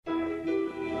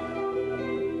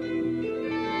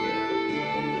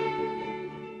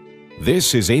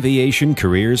This is Aviation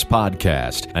Careers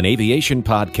Podcast, an aviation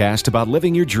podcast about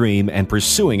living your dream and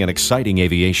pursuing an exciting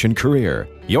aviation career.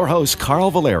 Your host,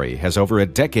 Carl Valeri, has over a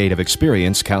decade of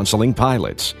experience counseling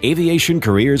pilots. Aviation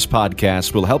Careers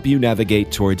Podcast will help you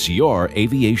navigate towards your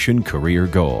aviation career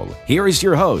goal. Here is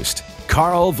your host,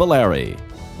 Carl Valeri.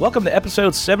 Welcome to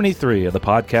episode 73 of the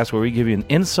podcast where we give you an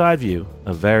inside view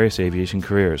of various aviation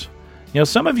careers. You know,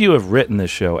 some of you have written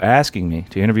this show asking me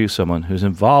to interview someone who's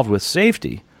involved with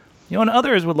safety. You know, and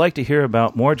others would like to hear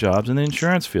about more jobs in the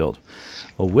insurance field.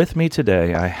 Well, with me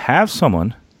today, I have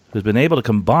someone who's been able to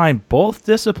combine both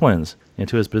disciplines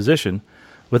into his position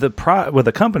with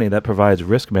a company that provides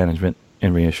risk management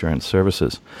and reinsurance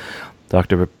services.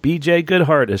 Dr. B.J.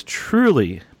 Goodhart is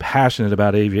truly passionate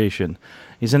about aviation.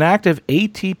 He's an active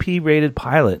ATP-rated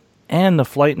pilot and a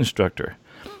flight instructor.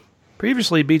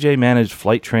 Previously, B.J. managed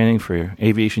flight training for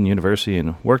Aviation University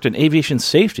and worked in aviation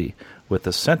safety with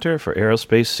the Center for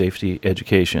Aerospace Safety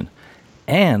Education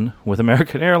and with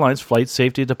American Airlines Flight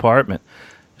Safety Department.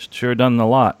 Sure done a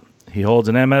lot. He holds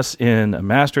an MS in a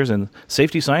Master's in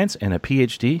Safety Science and a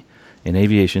PhD in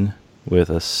Aviation with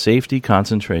a safety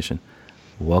concentration.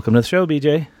 Welcome to the show,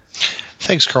 BJ.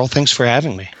 Thanks, Carl. Thanks for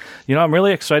having me. You know, I'm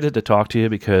really excited to talk to you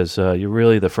because you're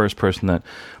really the first person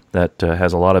that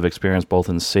has a lot of experience both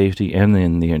in safety and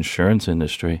in the insurance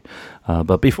industry.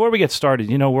 But before we get started,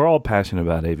 you know, we're all passionate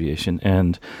about aviation,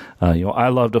 and you know, I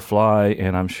love to fly,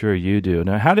 and I'm sure you do.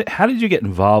 Now, how did you get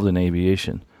involved in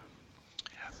aviation?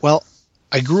 Well,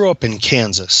 I grew up in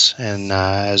Kansas, and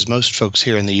as most folks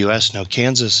here in the U.S. know,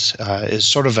 Kansas is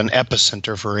sort of an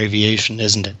epicenter for aviation,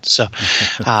 isn't it? So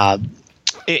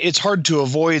it's hard to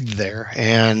avoid there.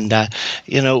 And,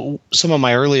 you know, some of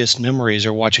my earliest memories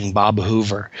are watching Bob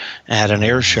Hoover at an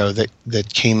air show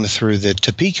that came through the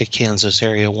Topeka, Kansas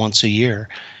area once a year.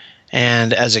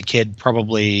 And as a kid,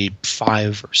 probably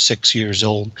 5 or 6 years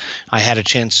old, I had a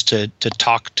chance to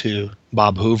talk to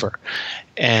Bob Hoover.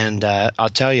 And I'll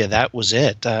tell you, that was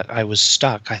it. I was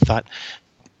stuck. I thought,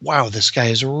 wow, this guy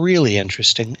is really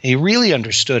interesting. He really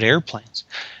understood airplanes.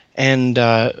 And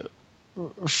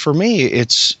for me,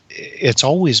 it's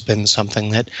always been something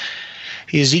that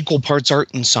is equal parts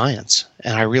art and science.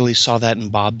 And I really saw that in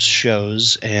Bob's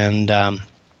shows. And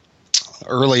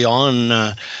early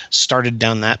on, started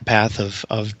down that path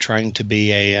of trying to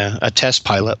be a test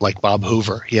pilot like Bob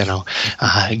Hoover, you know,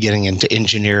 getting into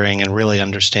engineering and really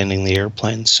understanding the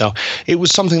airplane. So it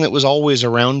was something that was always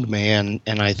around me, and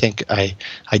I think I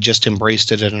just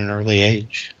embraced it at an early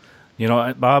age. You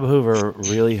know, Bob Hoover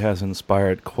really has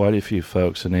inspired quite a few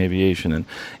folks in aviation.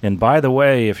 And by the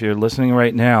way, if you're listening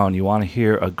right now and you want to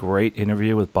hear a great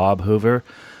interview with Bob Hoover,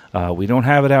 we don't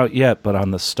have it out yet, but on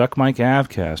the Stuck Mike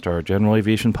Avcast, our general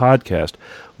aviation podcast,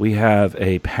 we have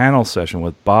a panel session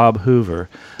with Bob Hoover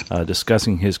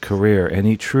discussing his career, and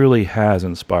he truly has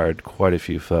inspired quite a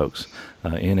few folks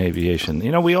in aviation.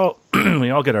 You know, we all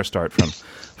get our start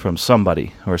from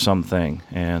somebody or something,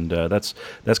 and that's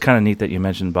kind of neat that you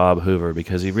mentioned Bob Hoover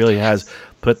because he really has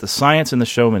put the science and the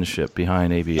showmanship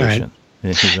behind aviation. Right.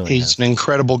 He's an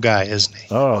incredible guy, isn't he?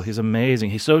 Oh, he's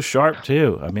amazing. He's so sharp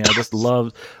too. I mean, I just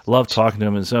love talking to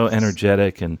him. He's so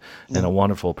energetic and a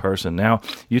wonderful person. Now,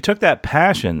 you took that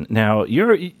passion. Now,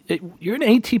 you're an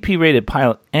ATP rated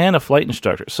pilot and a flight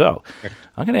instructor. So,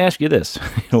 I'm going to ask you this.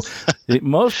 You know,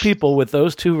 most people with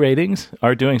those two ratings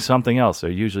are doing something else. They're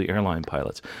usually airline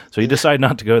pilots. So you decide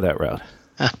not to go that route.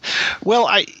 Well,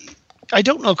 I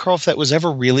don't know, Carl, if that was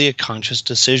ever really a conscious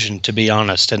decision, to be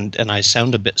honest, and I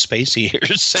sound a bit spacey here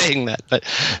saying that, but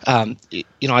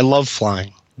you know, I love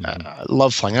flying. I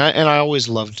love flying, and I always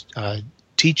loved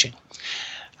teaching.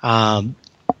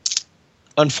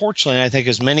 Unfortunately, I think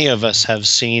as many of us have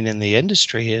seen in the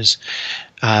industry is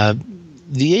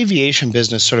the aviation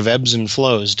business sort of ebbs and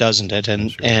flows, doesn't it?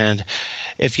 And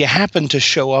if you happen to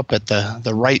show up at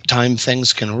the right time,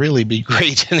 things can really be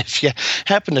great. And if you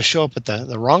happen to show up at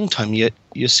the wrong time,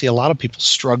 you see a lot of people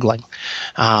struggling.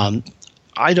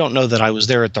 I don't know that I was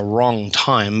there at the wrong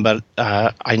time, but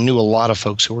I knew a lot of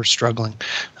folks who were struggling,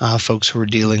 folks who were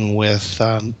dealing with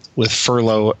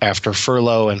furlough after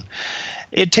furlough, and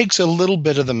it takes a little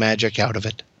bit of the magic out of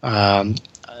it.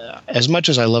 As much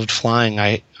as I loved flying,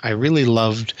 I really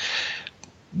loved,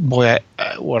 what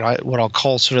I'll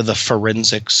call sort of the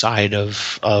forensic side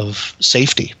of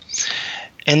safety,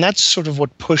 and that's sort of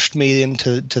what pushed me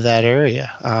into that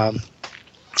area.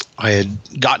 I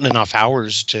had gotten enough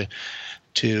hours to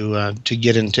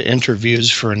get into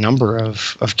interviews for a number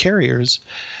of carriers,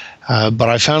 but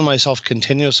I found myself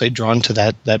continuously drawn to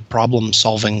that problem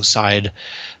solving side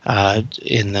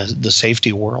in the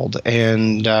safety world,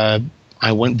 and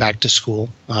I went back to school,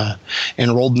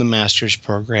 enrolled in the master's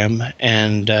program,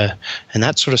 and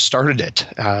that sort of started it.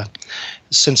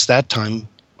 Since that time,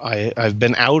 I've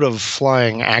been out of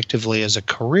flying actively as a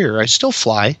career. I still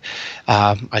fly.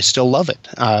 I still love it.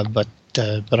 But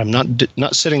I'm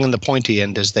not sitting in the pointy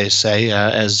end, as they say,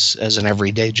 as an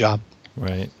everyday job.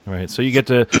 Right. So do you get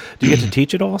to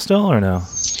teach it all still, or no?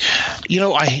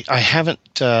 I haven't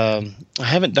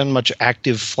done much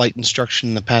active flight instruction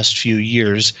in the past few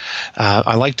years.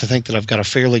 I like to think that I've got a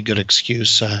fairly good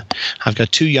excuse. I've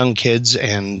got 2 young kids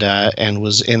and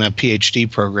was in a PhD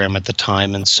program at the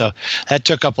time, and so that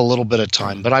took up a little bit of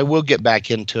time. But I will get back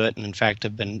into it, and in fact,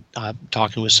 I've been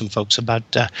talking with some folks about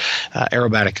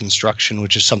aerobatic instruction,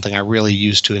 which is something I really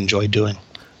used to enjoy doing.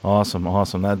 Awesome.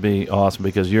 That'd be awesome,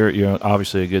 because you're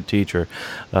obviously a good teacher.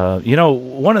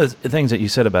 One of the things that you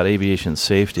said about aviation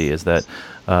safety is that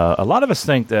a lot of us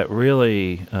think that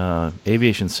really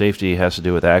aviation safety has to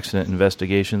do with accident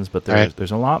investigations, but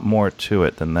there's a lot more to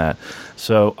it than that.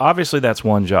 So obviously that's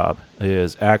one job,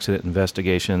 is accident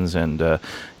investigations, and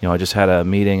I just had a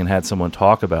meeting and had someone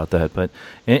talk about that. But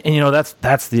and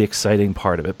that's the exciting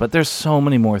part of it. But there's so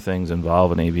many more things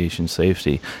involved in aviation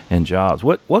safety and jobs.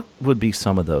 What would be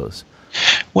some of those?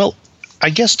 Well, I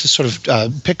guess to sort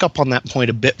of pick up on that point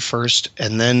a bit first,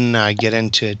 and then get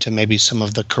into maybe some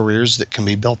of the careers that can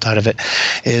be built out of it,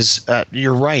 is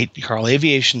you're right, Carl.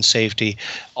 Aviation safety,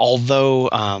 although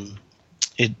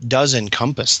it does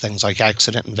encompass things like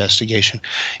accident investigation.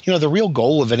 The real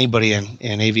goal of anybody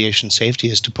in aviation safety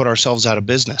is to put ourselves out of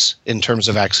business in terms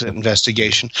of accident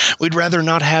investigation. We'd rather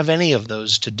not have any of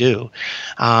those to do,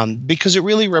 because it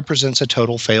really represents a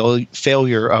total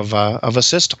failure of a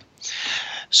system.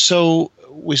 So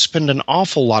we spend an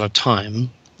awful lot of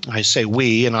time, I say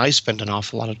we, and I spend an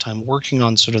awful lot of time working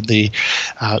on sort of the,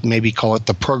 maybe call it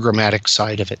the programmatic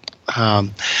side of it,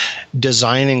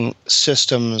 designing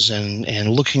systems and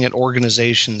looking at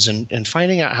organizations and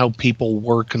finding out how people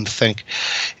work and think,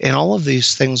 and all of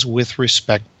these things with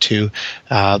respect to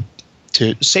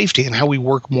safety and how we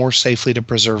work more safely to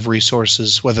preserve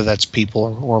resources, whether that's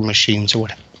people or machines or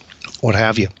what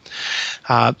have you.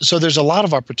 So there's a lot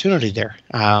of opportunity there.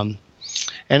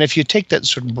 And if you take that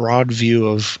sort of broad view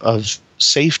of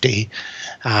safety,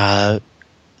 then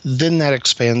that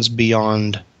expands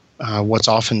beyond what's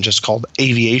often just called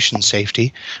aviation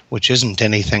safety, which isn't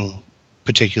anything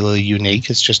particularly unique.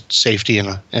 It's just safety in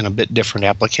a bit different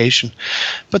application.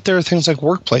 But there are things like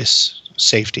workplace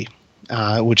safety,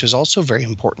 which is also very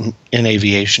important in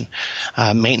aviation.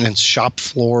 Maintenance shop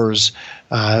floors,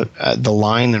 the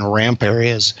line and ramp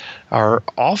areas are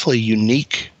awfully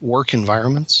unique work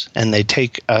environments, and they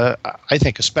take, I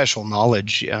think, a special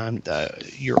knowledge.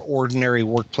 Your ordinary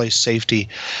workplace safety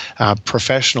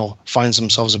professional finds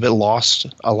themselves a bit lost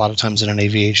a lot of times in an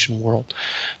aviation world.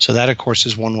 So that, of course,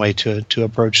 is one way to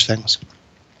approach things.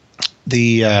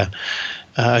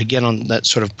 Again, on that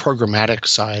sort of programmatic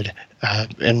side,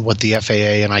 and what the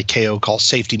FAA and ICAO call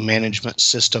safety management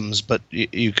systems, but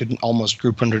you could almost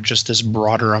group under just this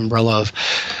broader umbrella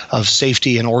of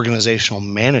safety and organizational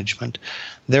management.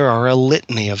 There are a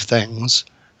litany of things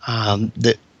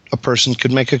that a person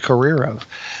could make a career of.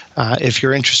 If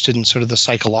you're interested in sort of the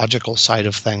psychological side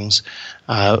of things,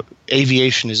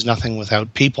 aviation is nothing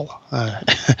without people.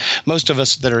 Most of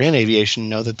us that are in aviation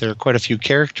know that there are quite a few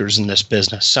characters in this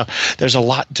business. So there's a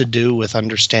lot to do with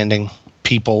understanding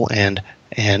people and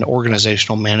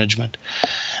organizational management.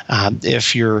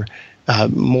 If you're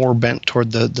more bent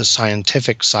toward the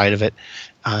scientific side of it,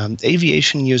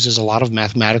 aviation uses a lot of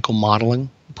mathematical modeling,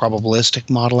 probabilistic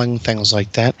modeling, things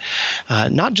like that.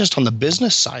 Not just on the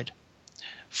business side.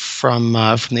 From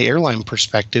the airline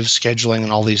perspective, scheduling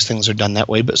and all these things are done that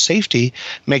way, but safety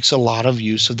makes a lot of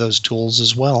use of those tools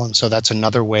as well. And so that's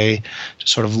another way to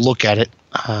sort of look at it.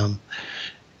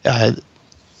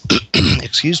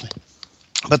 Excuse me.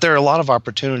 But there are a lot of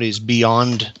opportunities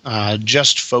beyond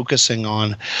just focusing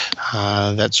on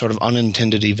that sort of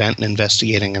unintended event and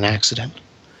investigating an accident.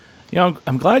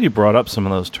 I'm glad you brought up some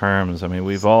of those terms. I mean,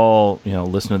 we've all,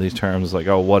 listened to these terms like,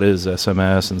 what is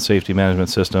SMS and safety management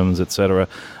systems, et cetera.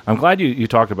 I'm glad you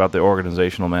talked about the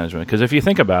organizational management, because if you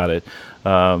think about it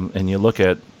and you look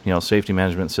at, safety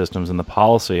management systems and the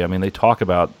policy, I mean, they talk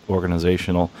about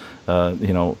organizational,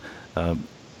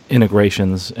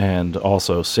 integrations and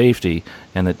also safety,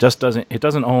 and it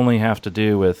doesn't only have to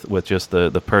do with just the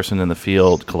person in the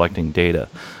field collecting data,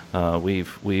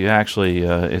 We actually,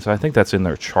 I think that's in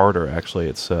their charter. Actually,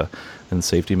 it's in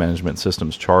Safety Management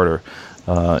Systems Charter,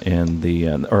 or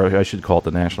I should call it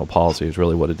the national policy is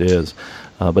really what it is.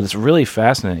 But it's really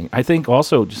fascinating. I think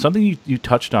also something you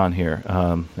touched on here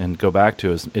and go back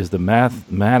to is the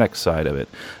mathematics side of it.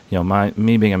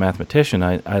 Me being a mathematician,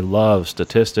 I love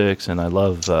statistics and I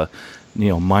love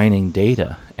mining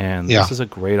data, and this is a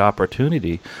great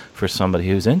opportunity for somebody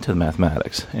who's into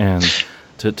mathematics and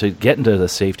to get into the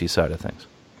safety side of things.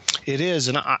 It is,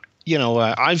 and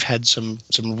I've had some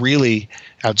really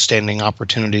outstanding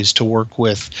opportunities to work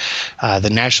with the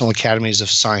National Academies of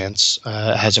Science.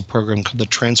 Has a program called the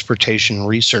Transportation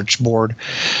Research Board.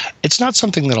 It's not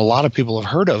something that a lot of people have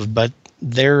heard of, but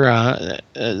they're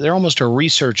almost a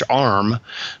research arm,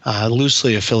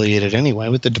 loosely affiliated anyway,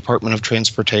 with the Department of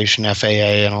Transportation,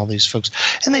 FAA, and all these folks.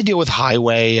 And they deal with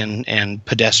highway and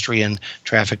pedestrian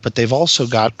traffic, but they've also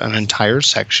got an entire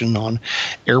section on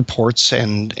airports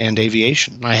and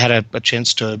aviation. I had a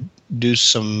chance to do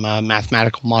some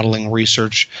mathematical modeling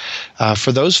research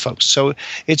for those folks. So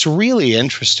it's really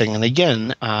interesting. And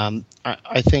again,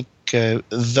 I think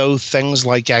though things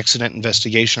like accident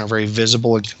investigation are very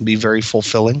visible and can be very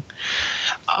fulfilling,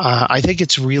 I think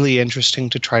it's really interesting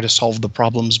to try to solve the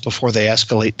problems before they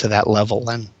escalate to that level.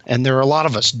 And there are a lot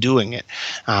of us doing it,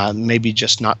 maybe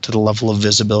just not to the level of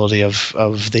visibility of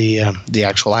the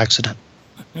actual accident.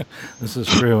 This is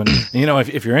true. And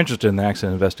if you're interested in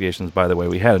accident investigations, by the way,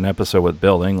 we had an episode with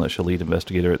Bill English, a lead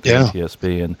investigator at the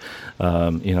NTSB, and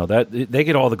that they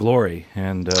get all the glory.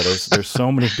 And there's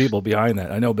so many people behind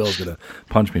that. I know Bill's going to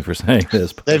punch me for saying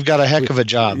this, but they've got a heck of a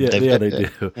job. They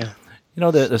do.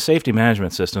 Yeah. The safety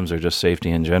management systems, or just safety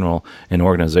in general, and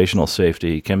organizational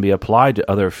safety, can be applied to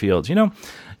other fields.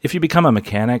 If you become a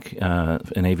mechanic,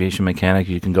 an aviation mechanic,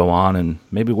 you can go on and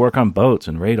maybe work on boats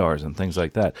and radars and things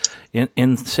like that.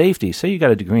 In safety, say you got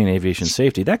a degree in aviation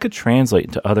safety, that could translate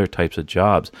into other types of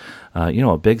jobs.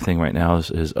 A big thing right now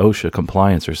is OSHA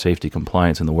compliance, or safety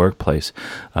compliance in the workplace.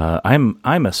 I'm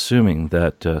assuming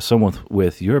that someone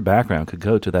with your background could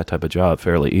go to that type of job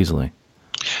fairly easily.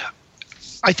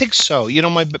 I think so.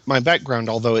 My background,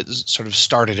 although it sort of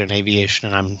started in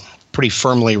aviation, and I'm pretty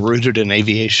firmly rooted in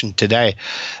aviation today,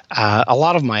 a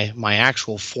lot of my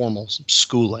actual formal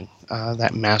schooling,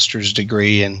 that master's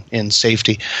degree in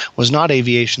safety, was not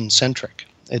aviation centric.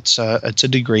 It's a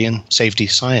degree in safety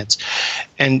science.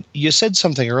 And you said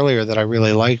something earlier that I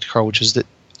really liked, Carl, which is that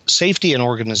safety and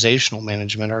organizational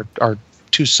management are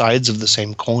two sides of the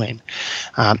same coin.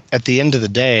 At the end of the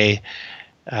day,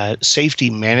 safety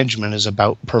management is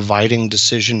about providing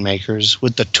decision makers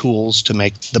with the tools to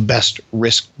make the best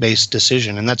risk-based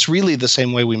decision. And that's really the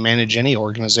same way we manage any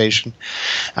organization.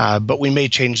 But we may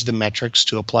change the metrics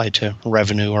to apply to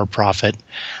revenue or profit,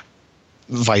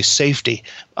 vice safety.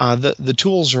 The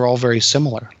tools are all very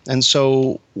similar. And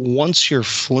so once you're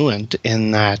fluent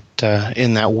in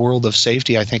that world of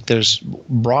safety, I think there's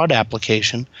broad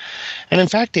application. And in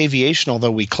fact, aviation,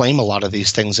 although we claim a lot of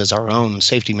these things as our own,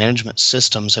 safety management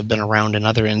systems have been around in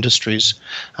other industries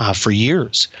for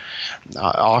years.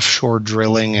 Offshore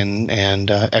drilling and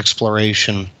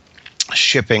exploration,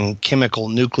 shipping, chemical,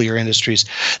 nuclear industries.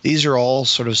 These are all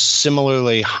sort of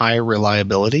similarly high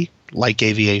reliability, like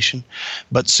aviation,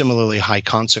 but similarly high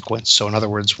consequence. So in other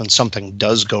words, when something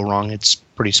does go wrong, it's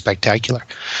pretty spectacular.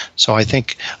 So I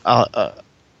think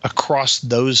across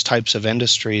those types of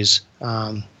industries,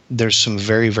 there's some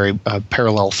very, very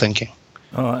parallel thinking.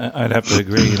 Oh, I'd have to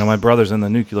agree. My brother's in the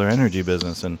nuclear energy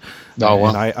business, and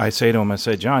I say to him, I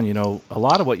say, John, a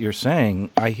lot of what you're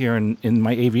saying, I hear in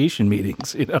my aviation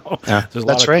meetings. There's a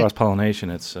lot of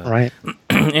cross-pollination. It's right.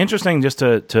 Interesting. Just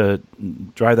to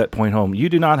drive that point home, you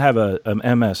do not have a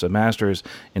MS, a master's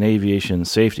in aviation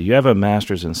safety. You have a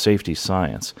master's in safety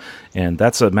science, and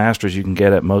that's a master's you can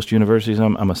get at most universities.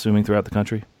 I'm assuming throughout the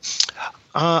country.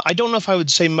 I don't know if I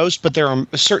would say most, but there are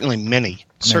certainly many.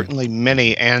 Certainly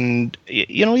many, and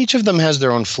each of them has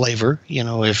their own flavor.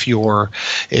 If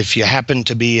you happen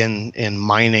to be in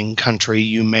mining country,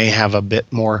 you may have a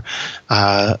bit more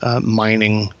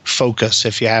mining focus.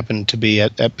 If you happen to be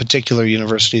at particular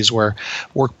universities where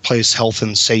workplace health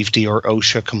and safety or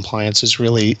OSHA compliance is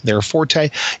really their forte,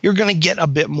 you're going to get a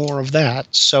bit more of that.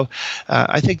 So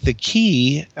I think the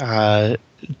key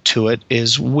to it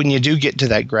is when you do get to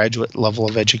that graduate level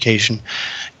of education,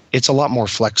 it's a lot more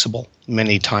flexible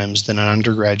many times than an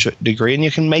undergraduate degree, and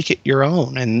you can make it your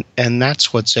own, and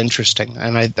that's what's interesting.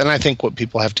 And I think what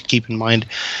people have to keep in mind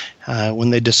when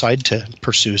they decide to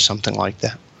pursue something like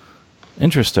that.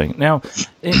 Interesting. Now,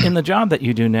 in the job that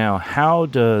you do now, how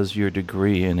does your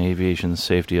degree in aviation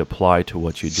safety apply to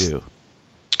what you do?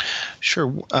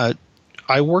 Sure.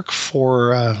 I work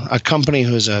for a company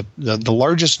who's the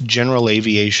largest general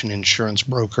aviation insurance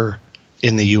broker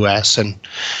in the U.S. And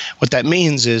what that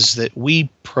means is that we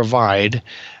provide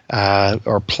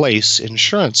or place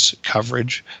insurance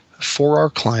coverage for our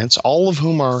clients, all of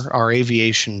whom are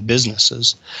aviation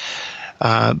businesses.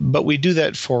 But we do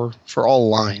that for all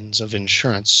lines of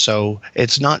insurance. So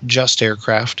it's not just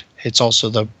aircraft. It's also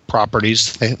the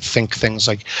properties. Think things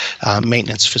like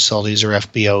maintenance facilities or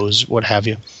FBOs, what have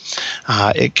you.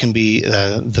 It can be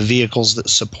the vehicles that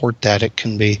support that. It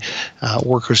can be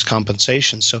workers'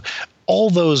 compensation. So all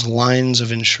those lines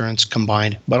of insurance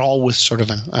combined, but all with sort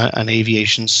of an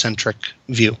aviation-centric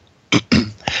view.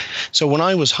 So when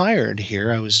I was hired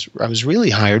here, I was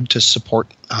really hired to support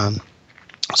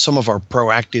some of our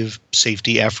proactive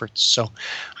safety efforts. So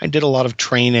I did a lot of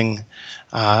training,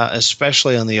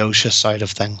 especially on the OSHA side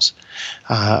of things,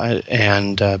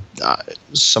 and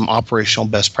some operational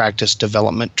best practice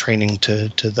development training to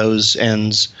those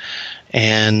ends.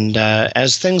 And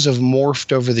as things have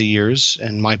morphed over the years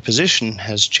and my position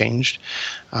has changed,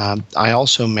 I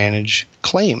also manage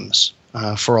claims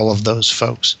for all of those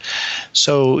folks.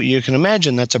 So you can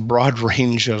imagine that's a broad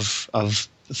range of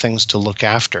things to look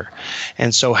after.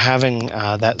 And so having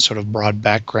that sort of broad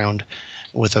background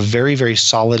with a very, very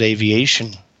solid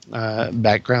aviation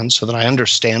background so that I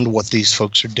understand what these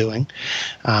folks are doing,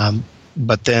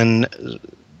 but then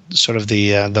sort of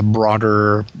the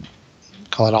broader,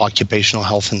 call it occupational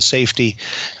health and safety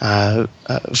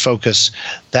focus,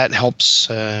 that helps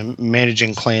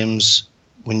managing claims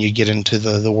when you get into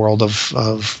the world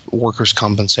of workers'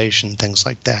 compensation, things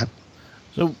like that.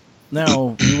 So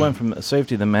now you went from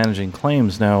safety to managing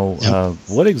claims. Now,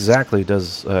 what exactly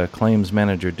does a claims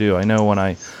manager do? I know when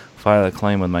I file a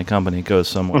claim with my company, it goes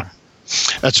somewhere.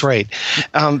 That's right.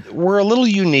 We're a little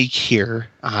unique here,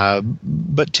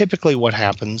 but typically what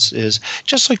happens is,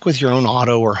 just like with your own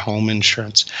auto or home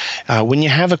insurance, when you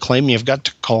have a claim, you've got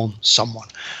to call someone.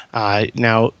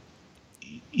 Now,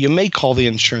 you may call the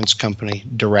insurance company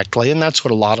directly, and that's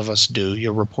what a lot of us do.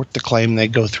 You report the claim, they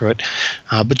go through it,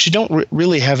 but you don't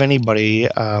really have anybody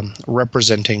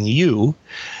representing you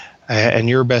and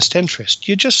your best interest.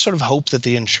 You just sort of hope that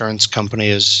the insurance company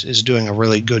is doing a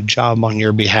really good job on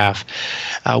your behalf.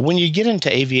 When you get into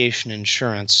aviation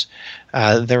insurance,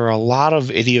 there are a lot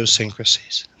of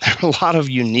idiosyncrasies. There are a lot of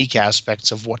unique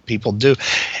aspects of what people do,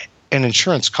 and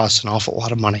insurance costs an awful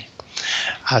lot of money.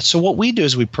 So what we do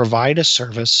is we provide a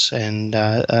service, and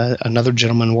another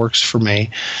gentleman works for me.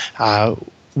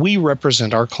 We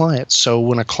represent our clients. So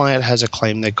when a client has a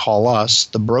claim, they call us,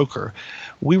 the broker.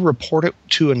 We report it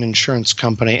to an insurance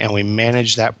company, and we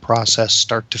manage that process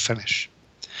start to finish.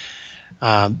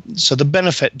 So the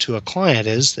benefit to a client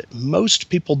is that most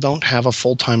people don't have a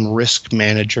full-time risk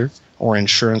manager or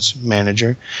insurance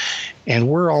manager, and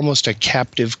we're almost a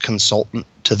captive consultant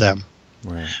to them.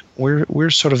 Right.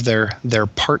 We're sort of their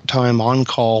part-time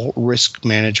on-call risk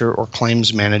manager or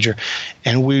claims manager,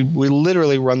 and we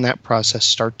literally run that process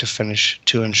start to finish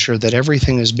to ensure that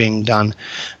everything is being done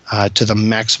to the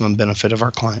maximum benefit of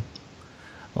our client.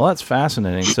 Well, that's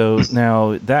fascinating. So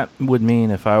now that would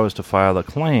mean if I was to file a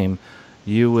claim,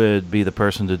 you would be the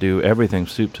person to do everything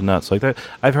soup to nuts like that.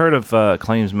 I've heard of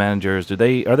claims managers. Are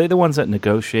they the ones that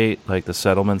negotiate like the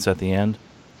settlements at the end?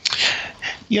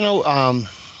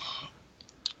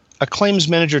 A claims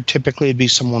manager typically would be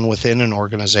someone within an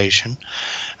organization,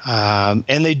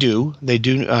 and they do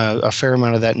a fair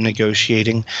amount of that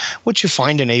negotiating. What you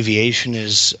find in aviation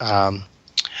is,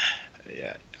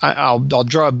 I'll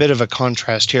draw a bit of a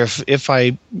contrast here. If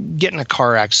I get in a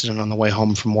car accident on the way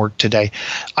home from work today,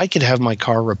 I could have my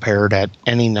car repaired at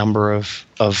any number of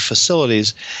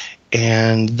facilities,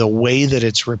 and the way that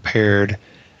it's repaired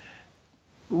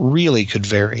really could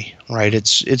vary, right?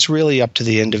 It's really up to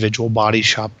the individual body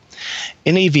shop.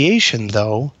 In aviation,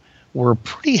 though, we're a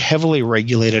pretty heavily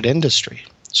regulated industry.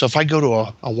 So if I go to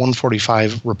a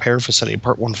 145 repair facility, a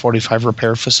Part 145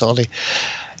 repair facility,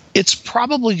 it's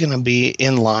probably going to be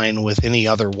in line with any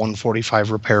other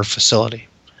 145 repair facility.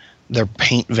 Their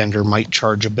paint vendor might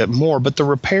charge a bit more, but the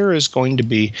repair is going to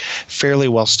be fairly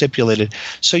well stipulated.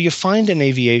 So you find in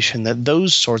aviation that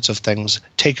those sorts of things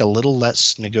take a little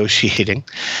less negotiating,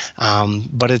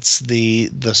 but it's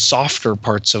the softer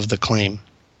parts of the claim.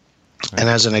 And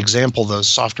as an example, those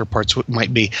softer parts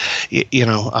might be,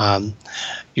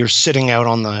 you're sitting out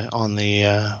on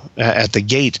the at the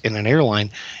gate in an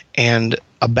airline, and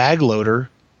a bag loader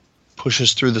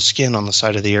pushes through the skin on the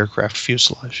side of the aircraft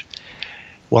fuselage.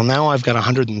 Well, now I've got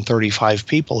 135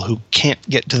 people who can't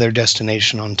get to their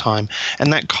destination on time,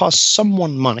 and that costs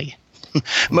someone money.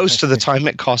 Most of the time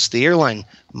it costs the airline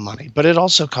money, but it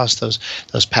also costs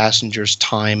those passengers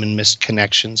time and missed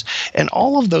connections. And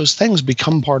all of those things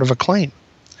become part of a claim.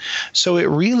 So it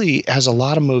really has a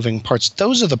lot of moving parts.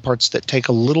 Those are the parts that take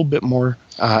a little bit more,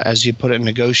 as you put it,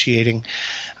 negotiating.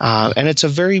 And it's a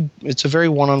very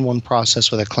one-on-one process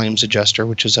with a claims adjuster,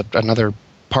 which is another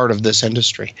part of this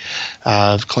industry,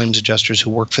 claims adjusters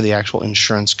who work for the actual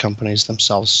insurance companies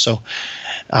themselves. So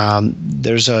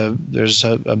there's a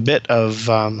bit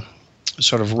of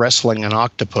sort of wrestling an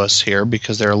octopus here,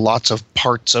 because there are lots of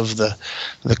parts of the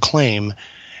claim.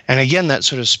 And again, that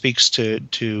sort of speaks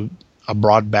to a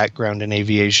broad background in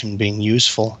aviation being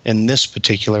useful in this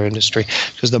particular industry,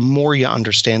 because the more you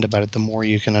understand about it, the more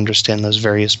you can understand those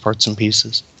various parts and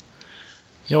pieces.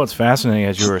 You know what's fascinating,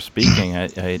 as you were speaking,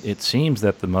 it seems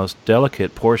that the most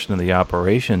delicate portion of the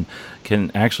operation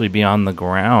can actually be on the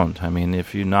ground. I mean,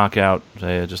 if you knock out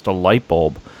just a light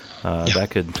bulb, that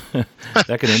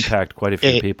could impact quite a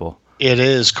few people. It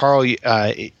is, Carl.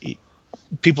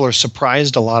 People are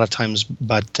surprised a lot of times,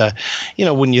 but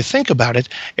when you think about it,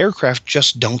 aircraft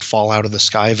just don't fall out of the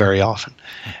sky very often.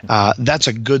 That's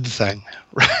a good thing,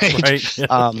 right?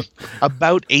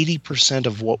 About 80%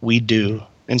 of what we do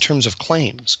in terms of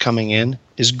claims coming in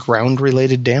is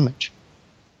ground-related damage.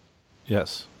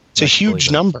 Yes, it's a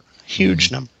huge number,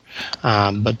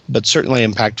 but certainly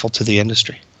impactful to the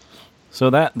industry. So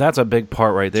that's a big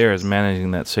part right there, is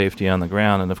managing that safety on the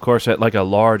ground. And of course, at like a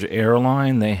large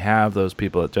airline, they have those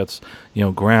people that's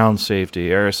ground safety,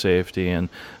 air safety, and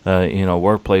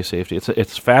workplace safety.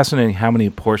 It's fascinating how many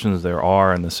portions there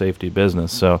are in the safety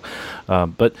business. So,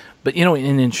 but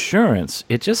in insurance,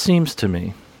 it just seems to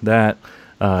me that,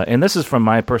 and this is from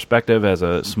my perspective as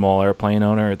a small airplane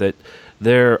owner, that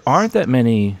there aren't that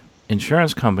many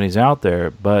insurance companies out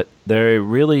there, but they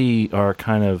really are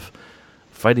kind of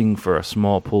fighting for a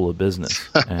small pool of business.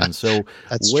 And so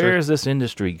where is this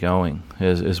industry going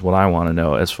is what I want to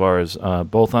know, as far as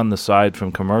both on the side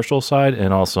from commercial side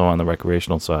and also on the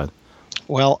recreational side.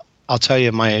 Well, I'll tell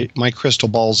you, my crystal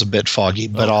ball's a bit foggy,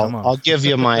 but I'll give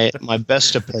you my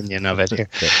best opinion of it here,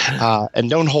 and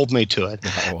don't hold me to it.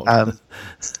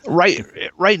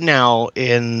 Right now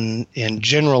in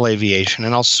general aviation,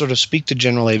 and I'll sort of speak to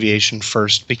general aviation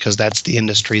first, because that's the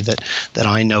industry that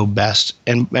I know best.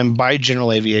 And by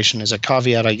general aviation, as a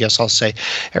caveat, I guess I'll say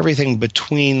everything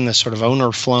between the sort of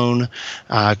owner-flown,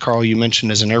 Carl, you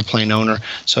mentioned as an airplane owner,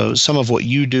 so some of what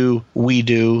you do, we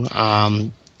do.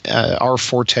 Our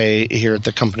forte here at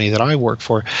the company that I work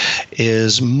for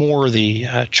is more the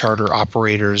charter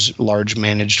operators, large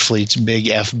managed fleets, big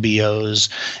FBOs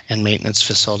and maintenance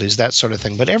facilities, that sort of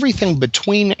thing. But everything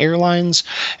between airlines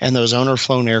and those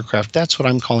owner-flown aircraft, that's what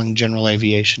I'm calling general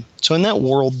aviation. So in that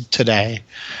world today,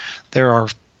 there are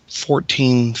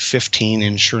 14, 15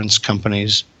 insurance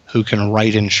companies who can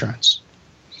write insurance.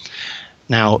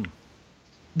 Now,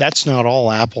 that's not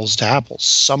all apples to apples.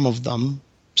 Some of them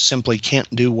simply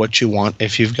can't do what you want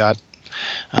if you've got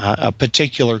a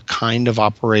particular kind of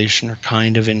operation or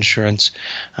kind of insurance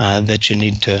that you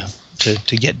need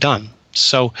to get done.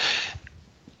 So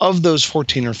of those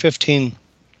 14 or 15,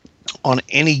 on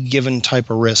any given type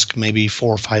of risk, maybe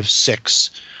 4, 5,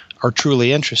 6 are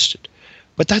truly interested.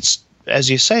 But that's, as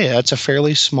you say, that's a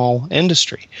fairly small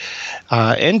industry.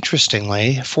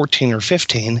 Interestingly, 14 or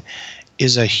 15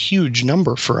 is a huge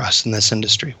number for us in this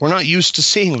industry. We're not used to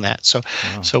seeing that.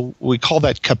 So we call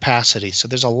that capacity. So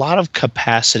there's a lot of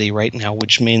capacity right now,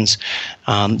 which means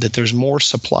that there's more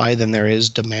supply than there is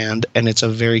demand, and it's a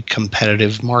very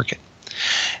competitive market.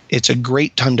 It's a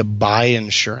great time to buy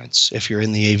insurance if you're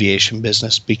in the aviation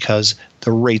business, because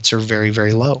the rates are very,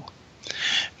 very low.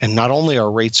 And not only are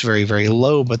rates very, very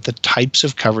low, but the types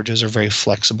of coverages are very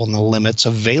flexible and the limits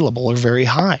available are very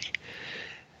high.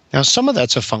 Now, some of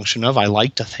that's a function of, I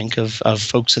like to think of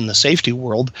folks in the safety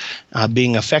world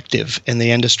being effective in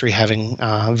the industry, having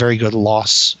very good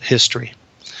loss history.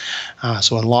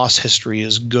 So when loss history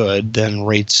is good, then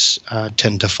rates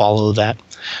tend to follow that.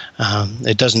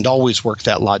 It doesn't always work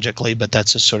that logically, but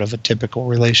that's a sort of a typical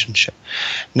relationship.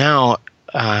 Now,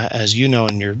 as you know,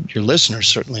 and your listeners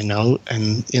certainly know,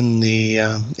 and in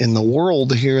the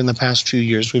world here in the past few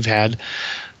years, we've had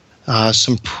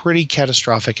some pretty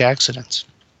catastrophic accidents.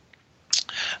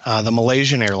 The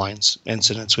Malaysian Airlines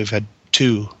incidents, we've had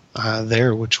 2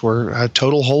 there, which were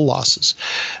total hull losses.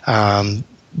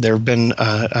 There have been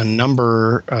a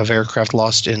number of aircraft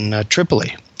lost in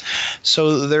Tripoli.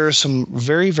 So there are some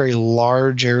very, very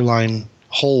large airline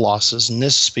hull losses, and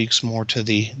this speaks more to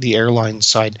the airline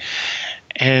side.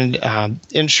 And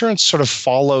insurance sort of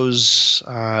follows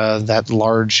that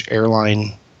large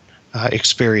airline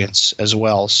experience as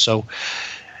well. So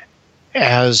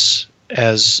as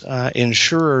as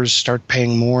insurers start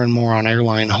paying more and more on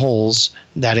airline holes,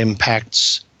 that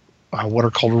impacts what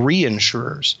are called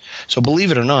reinsurers. So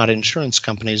believe it or not, insurance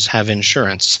companies have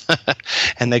insurance,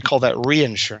 and they call that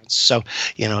reinsurance. So,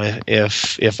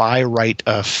 if I write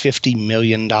a $50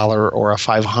 million or a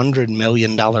 $500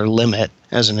 million limit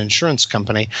as an insurance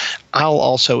company, I'll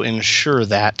also insure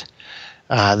that.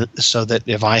 So that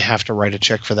if I have to write a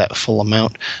check for that full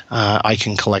amount, I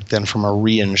can collect then from a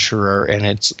reinsurer, and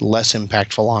it's less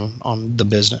impactful on the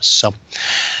business. So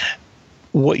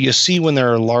what you see when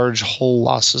there are large whole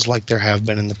losses like there have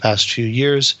been in the past few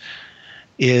years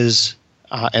is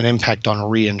an impact on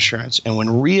reinsurance. And when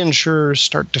reinsurers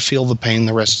start to feel the pain,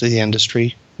 the rest of the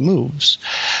industry moves.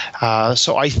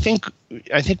 So I think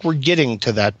we're getting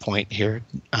to that point here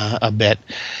a bit.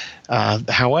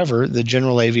 However, the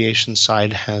general aviation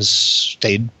side has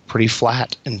stayed pretty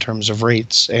flat in terms of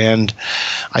rates, and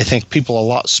I think people a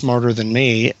lot smarter than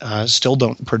me still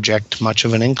don't project much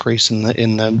of an increase in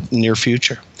the near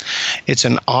future. It's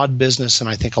an odd business, and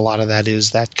I think a lot of that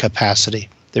is that capacity.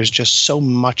 There's just so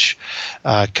much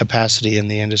capacity in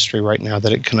the industry right now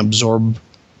that it can absorb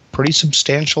pretty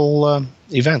substantial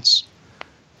events.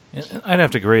 I'd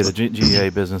have to agree. The GA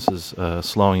business is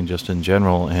slowing just in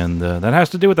general, and that has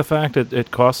to do with the fact that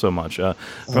it costs so much.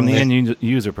 From the end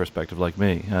user perspective, like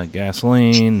me,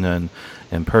 gasoline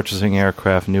and purchasing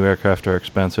aircraft, new aircraft are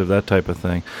expensive, that type of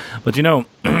thing. But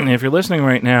if you're listening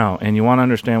right now and you want to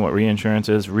understand what reinsurance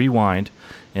is, rewind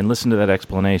and listen to that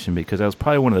explanation, because that was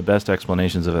probably one of the best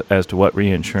explanations as to what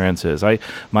reinsurance is.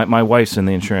 My wife's in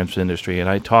the insurance industry, and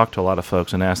I talk to a lot of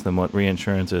folks and ask them what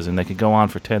reinsurance is, and they could go on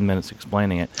for 10 minutes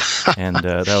explaining it. And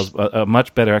that was a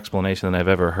much better explanation than I've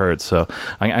ever heard. So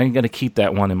I'm going to keep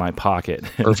that one in my pocket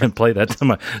and play that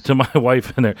to my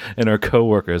wife and her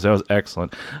coworkers. That was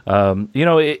excellent.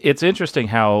 It's interesting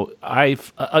how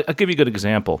I'll give you a good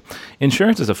example.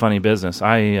 Insurance is a funny business.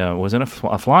 I was in a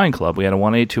flying club. We had a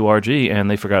 182RG, and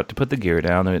they forgot to put the gear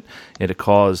down. It had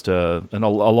caused a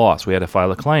loss. We had to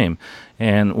file a claim.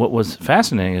 And what was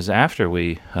fascinating is after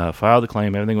we filed the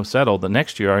claim, everything was settled. The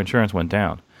next year, our insurance went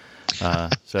down.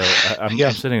 So I'm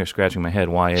sitting here scratching my head.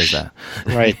 Why is that?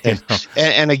 Right.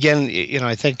 And again,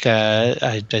 I think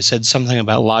I said something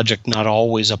about logic not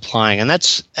always applying, and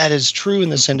that is true in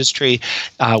this industry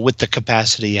with the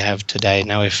capacity you have today.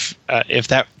 Now, if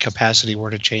that capacity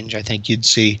were to change, I think you'd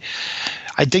see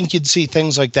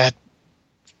things like that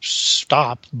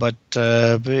stop, but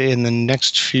in the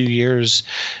next few years,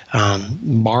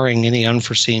 barring any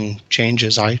unforeseen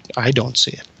changes, I don't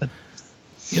see it. But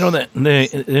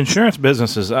the insurance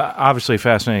business is obviously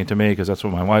fascinating to me because that's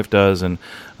what my wife does, and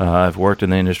I've worked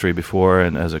in the industry before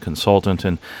and as a consultant,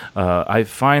 and I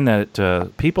find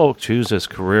that people choose this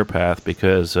career path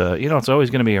because it's always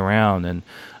going to be around, and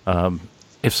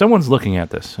if someone's looking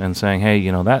at this and saying, hey,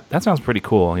 that sounds pretty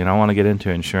cool, I want to get into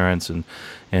insurance and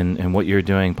what you're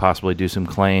doing, possibly do some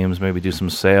claims, maybe do some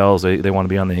sales. They want to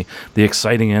be on the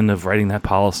exciting end of writing that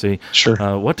policy. Sure.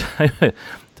 What type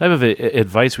of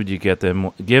advice would you give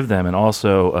them, and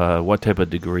also what type of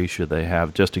degree should they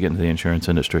have just to get into the insurance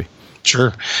industry?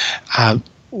 Sure.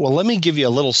 Well, let me give you a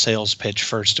little sales pitch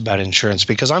first about insurance,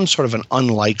 because I'm sort of an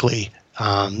unlikely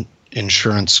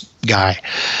insurance guy.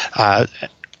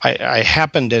 I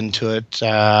happened into it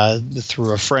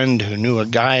through a friend who knew a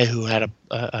guy who had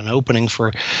an opening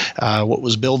for what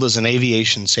was billed as an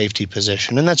aviation safety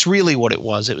position. And that's really what it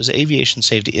was. It was aviation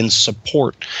safety in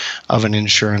support of an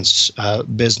insurance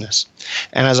business.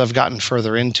 And as I've gotten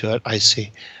further into it, I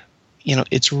see,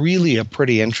 it's really a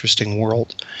pretty interesting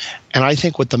world. And I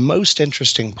think what the most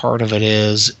interesting part of it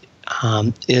is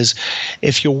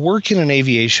if you work in an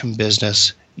aviation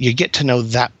business, you get to know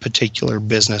that particular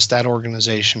business, that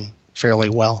organization fairly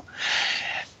well.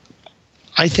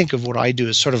 I think of what I do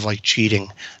as sort of like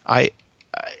cheating. I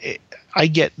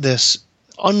get this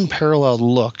unparalleled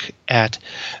look at,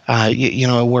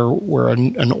 where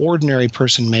an ordinary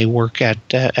person may work at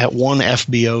one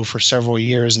FBO for several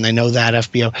years, and they know that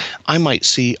FBO. I might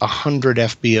see 100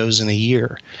 FBOs in a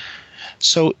year.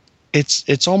 So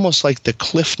it's almost like the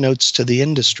cliff notes to the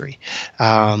industry.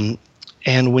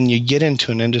 And when you get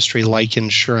into an industry like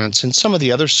insurance and some of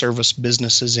the other service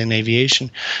businesses in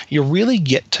aviation, you really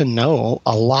get to know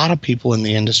a lot of people in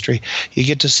the industry. You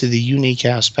get to see the unique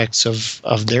aspects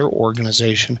of their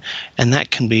organization, and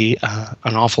that can be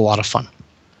an awful lot of fun.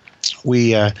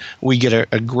 We get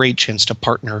a great chance to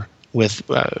partner with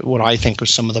what I think are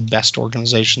some of the best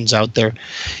organizations out there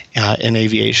in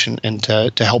aviation, and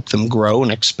to help them grow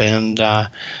and expand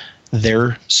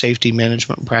their safety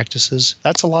management practices.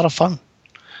 That's a lot of fun.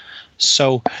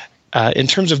 So in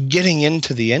terms of getting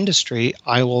into the industry,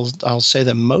 I'll say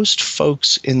that most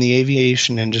folks in the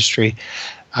aviation industry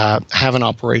have an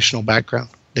operational background.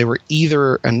 They were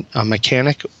either a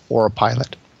mechanic or a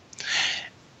pilot.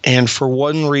 And for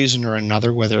one reason or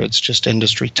another, whether it's just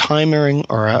industry timing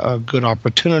or a good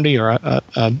opportunity or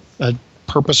a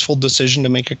purposeful decision to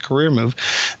make a career move,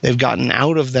 they've gotten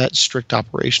out of that strict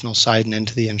operational side and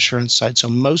into the insurance side. So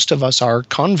most of us are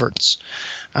converts.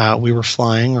 We were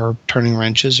flying or turning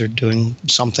wrenches or doing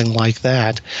something like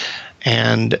that.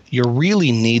 And you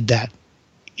really need that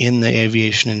in the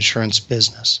aviation insurance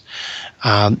business.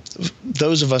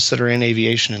 Those of us that are in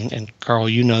aviation, and Carl,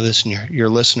 you know this, and your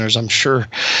listeners, I'm sure,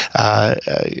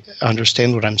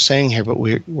 understand what I'm saying here, but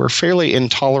we're fairly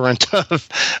intolerant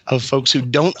of folks who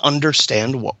don't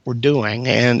understand what we're doing.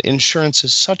 And insurance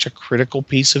is such a critical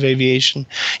piece of aviation.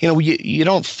 You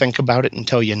don't think about it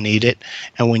until you need it.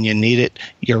 And when you need it,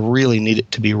 you really need it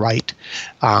to be right.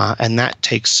 And that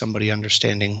takes somebody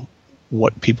understanding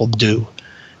what people do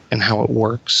and how it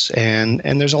works. And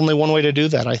there's only one way to do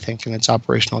that, I think, and it's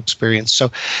operational experience. So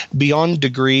beyond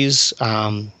degrees,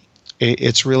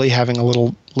 it's really having a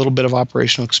little bit of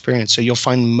operational experience. So you'll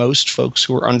find most folks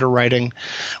who are underwriting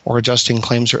or adjusting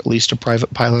claims are at least a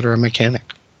private pilot or a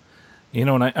mechanic.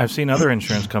 And I've seen other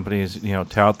insurance companies,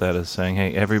 tout that as saying,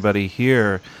 hey, everybody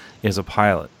here is a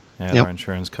pilot at our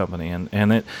insurance company,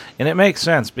 and it makes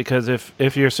sense, because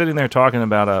if you're sitting there talking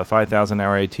about a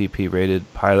 5,000-hour ATP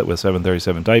rated pilot with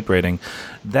 737 type rating,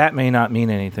 that may not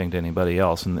mean anything to anybody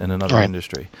else in another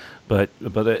industry. But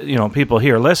people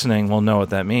here listening will know what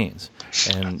that means,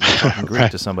 and you're talking Greek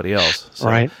to somebody else.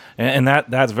 So, and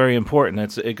that's very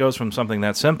important. It goes from something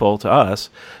that simple to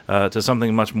us to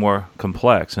something much more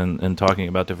complex, and talking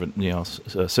about different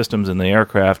systems in the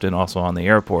aircraft and also on the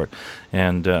airport,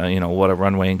 and what a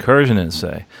runway incursion is,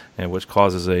 say, and which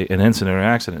causes an incident or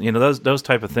accident. Those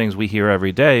type of things we hear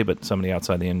every day, but somebody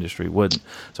outside the industry wouldn't.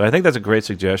 So I think that's a great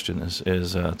suggestion,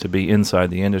 is to be inside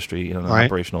the industry in an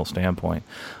operational standpoint.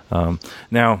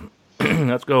 Now,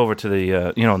 let's go over to the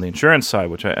on the insurance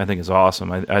side, which I think is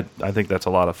awesome. I think that's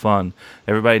a lot of fun.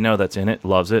 Everybody that's in it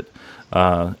loves it,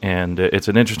 and it's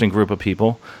an interesting group of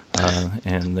people,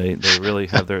 and they really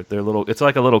have their little. It's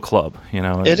like a little club,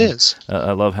 It is.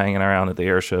 I love hanging around at the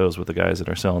air shows with the guys that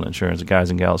are selling insurance, the guys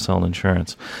and gals selling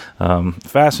insurance.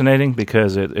 Fascinating,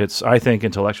 because it's, I think,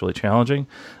 intellectually challenging.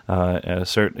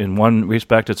 In one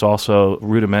respect, it's also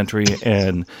rudimentary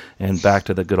and back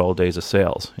to the good old days of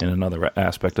sales in another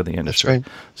aspect of the industry.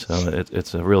 That's right. So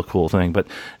it's a real cool thing. But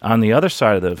on the other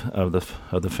side of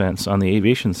the fence, on the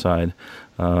aviation side,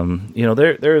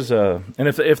 there's and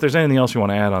if there's anything else you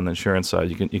want to add on the insurance side,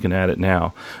 you can add it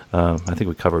now. I think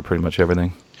we covered pretty much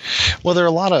everything. Well, there are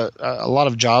a lot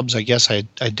of jobs I guess I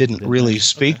didn't really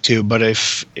speak to, but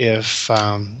if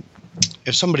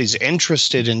somebody's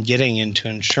interested in getting into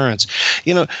insurance,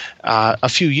 a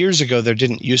few years ago there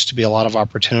didn't used to be a lot of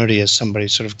opportunity as somebody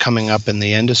sort of coming up in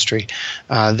the industry.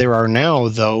 There are now,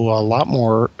 though, a lot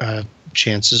more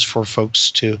chances for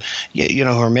folks to, who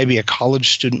are maybe a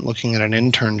college student looking at an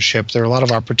internship. There are a lot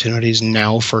of opportunities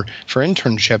now for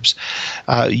internships.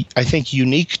 I think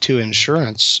unique to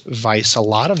insurance, vice a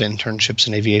lot of internships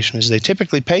in aviation, is they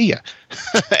typically pay you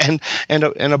and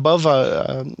above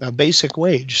a basic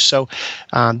wage. So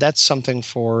that's something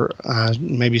for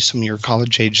maybe some of your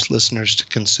college age listeners to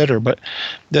consider. But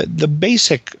the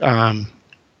basic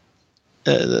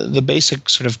the basic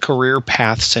sort of career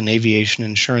paths in aviation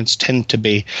insurance tend to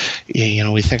be,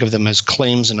 we think of them as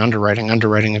claims and underwriting.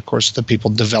 Underwriting, of course, the people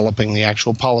developing the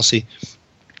actual policy.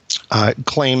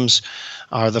 Claims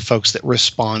are the folks that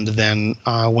respond then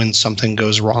when something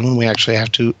goes wrong, and we actually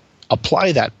have to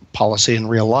apply that policy in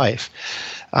real life.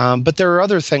 But there are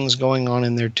other things going on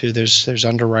in there too. There's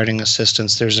underwriting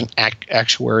assistance. There's an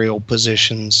actuarial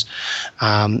positions,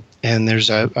 and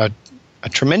there's a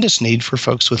tremendous need for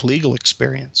folks with legal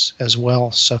experience as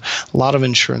well. So a lot of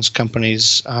insurance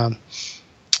companies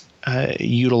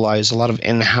utilize a lot of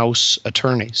in-house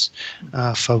attorneys,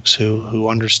 folks who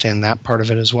understand that part of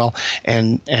it as well.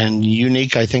 And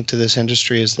unique, I think, to this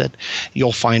industry is that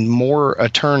you'll find more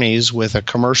attorneys with a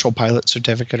commercial pilot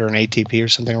certificate or an ATP or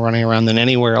something running around than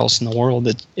anywhere else in the world.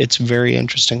 It's very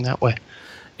interesting that way.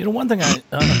 One thing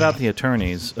about the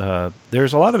attorneys,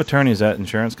 there's a lot of attorneys at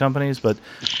insurance companies, but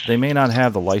they may not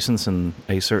have the license in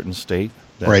a certain state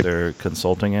that they're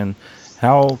consulting in.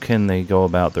 How can they go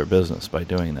about their business by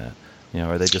doing that?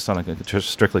 Are they just on a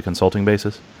strictly consulting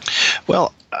basis?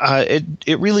 Well,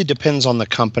 it really depends on the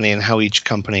company and how each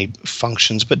company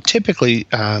functions. But typically,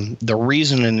 the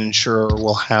reason an insurer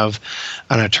will have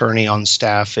an attorney on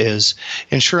staff is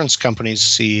insurance companies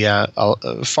see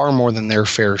far more than their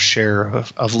fair share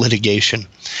of litigation.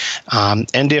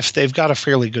 And if they've got a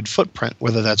fairly good footprint,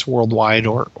 whether that's worldwide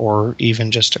or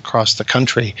even just across the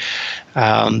country,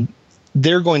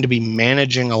 they're going to be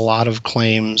managing a lot of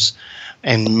claims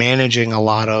and managing a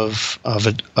lot of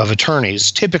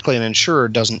attorneys. Typically, an insurer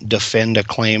doesn't defend a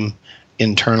claim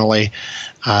internally.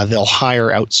 They'll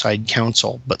hire outside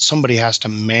counsel, but somebody has to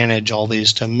manage all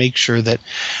these to make sure that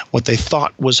what they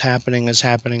thought was happening is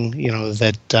happening.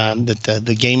 That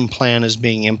the game plan is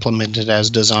being implemented as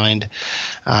designed.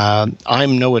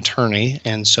 I'm no attorney,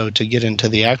 and so to get into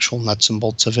the actual nuts and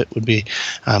bolts of it would be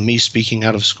me speaking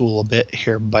out of school a bit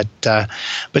here. But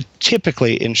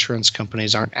typically, insurance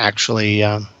companies aren't actually.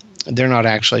 They're not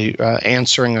actually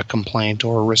answering a complaint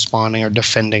or responding or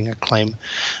defending a claim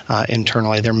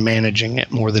internally. They're managing it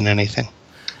more than anything.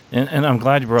 And I'm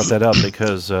glad you brought that up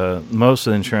because most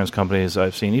of the insurance companies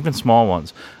I've seen, even small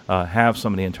ones, have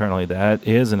somebody internally that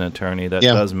is an attorney that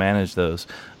does manage those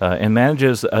and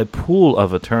manages a pool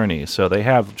of attorneys. So they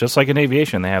have, just like in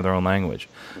aviation, they have their own language.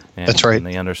 And, that's right. And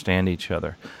they understand each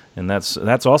other. And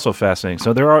that's also fascinating.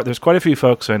 So there's quite a few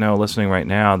folks I know listening right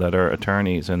now that are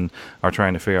attorneys and are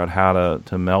trying to figure out how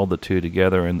to meld the two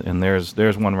together. And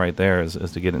there's one right there is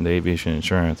to get into aviation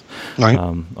insurance, right.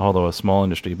 Although a small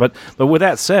industry. But with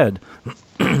that said,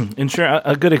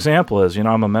 a good example is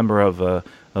I'm a member of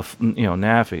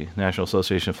NAFI, National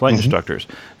Association of Flight Instructors.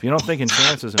 If you don't think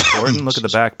insurance is important, look at the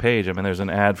back page. I mean, there's an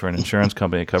ad for an insurance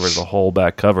company that covers the whole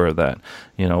back cover of that.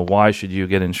 Why should you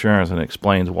get insurance? And it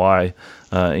explains why.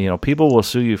 People will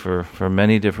sue you for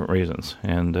many different reasons,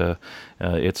 and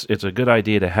it's a good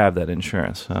idea to have that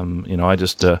insurance. I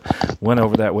just went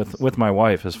over that with my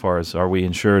wife as far as are we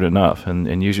insured enough,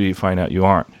 and usually you find out you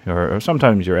aren't, or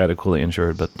sometimes you're adequately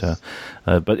insured, but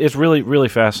it's really, really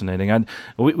fascinating.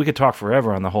 We could talk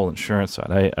forever on the whole insurance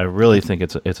side. I really think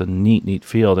it's a neat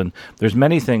field, and there's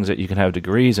many things that you can have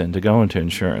degrees in to go into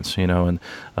insurance,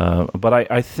 but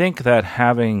I think that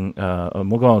having,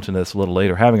 we'll go into this a little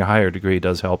later, having a higher degree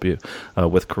does help you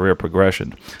with career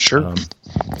progression. Sure.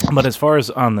 But as far as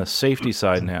on the safety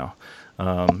side now,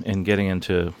 and getting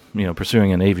into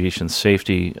pursuing an aviation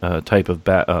safety type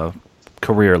of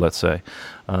career, let's say,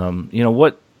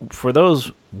 what for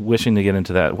those wishing to get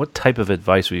into that, what type of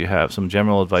advice would you have? Some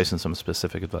general advice and some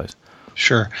specific advice.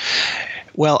 Sure.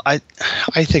 Well, I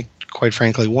think, quite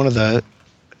frankly, one of the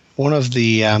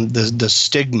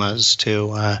stigmas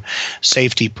to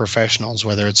safety professionals,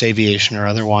 whether it's aviation or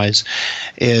otherwise,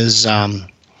 is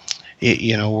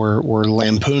we're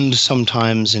lampooned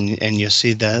sometimes, and you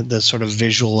see the sort of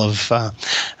visual of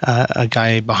a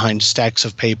guy behind stacks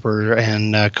of paper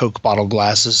and Coke bottle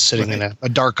glasses sitting in a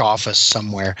dark office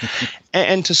somewhere.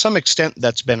 And to some extent,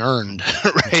 that's been earned,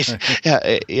 right?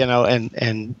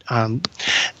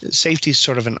 Safety is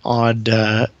sort of an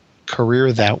odd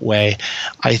career that way.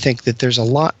 I think that there's a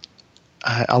lot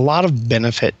of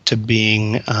benefit to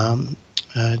being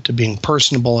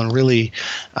personable and really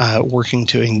working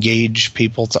to engage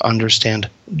people to understand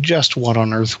just what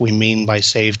on earth we mean by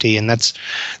safety. And that's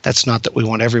not that we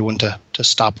want everyone to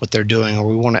stop what they're doing, or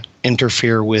we want to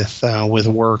interfere with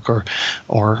work or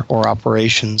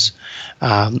operations.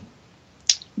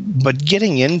 But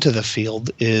getting into the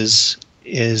field is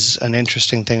an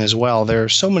interesting thing as well. There are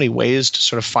so many ways to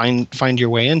sort of find your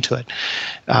way into it.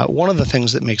 One of the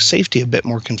things that makes safety a bit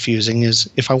more confusing is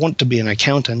if I want to be an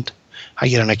accountant, I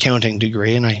get an accounting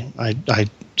degree and I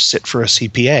sit for a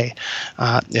CPA.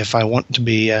 If I want to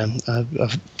be a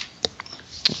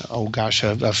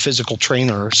physical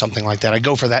trainer or something like that, I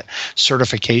go for that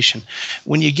certification.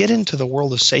 When you get into the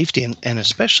world of safety, and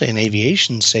especially in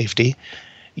aviation safety,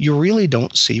 you really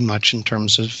don't see much in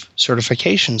terms of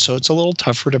certification. So it's a little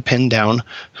tougher to pin down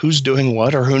who's doing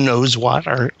what or who knows what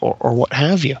or what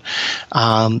have you.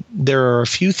 There are a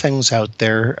few things out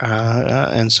there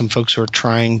and some folks who are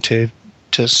trying to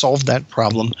solve that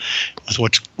problem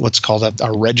with what's called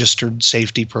a registered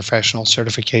safety professional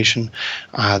certification.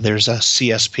 There's a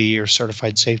CSP, or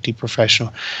certified safety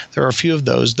professional. There are a few of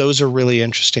those. Those are really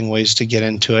interesting ways to get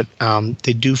into it.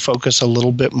 They do focus a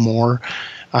little bit more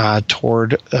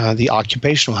toward the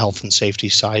occupational health and safety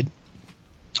side.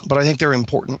 But I think they're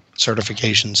important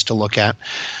certifications to look at.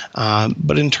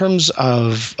 But in terms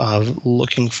of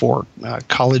looking for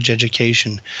college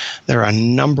education, there are a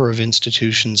number of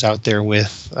institutions out there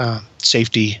with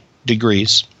safety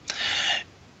degrees.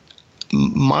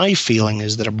 my feeling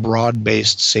is that a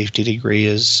broad-based safety degree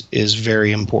is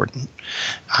very important.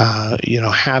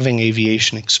 Having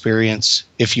aviation experience,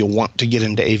 if you want to get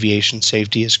into aviation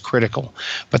safety, is critical.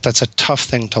 But that's a tough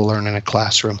thing to learn in a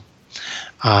classroom.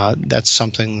 That's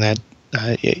something that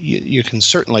you can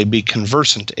certainly be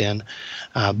conversant in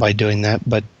by doing that.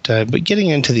 But getting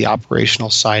into the operational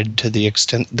side to the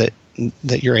extent that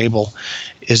you're able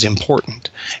is important,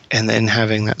 and then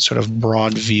having that sort of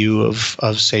broad view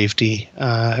of safety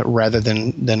rather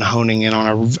than honing in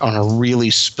on a really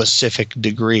specific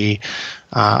degree,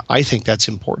 I think that's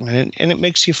important, and it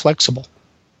makes you flexible.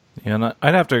 Yeah, and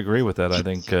I'd have to agree with that. I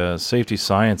think safety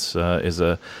science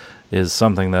is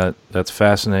something that's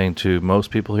fascinating to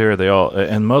most people here.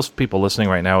 And most people listening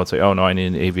right now would say, "Oh no, I need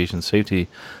an aviation safety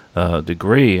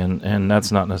degree," and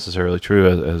that's not necessarily true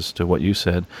as to what you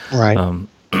said. Right.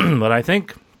 But I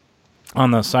think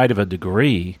on the side of a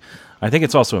degree, I think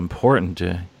it's also important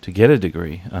to get a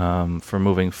degree for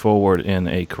moving forward in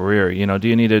a career. Do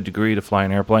you need a degree to fly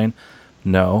an airplane?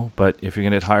 No, but if you're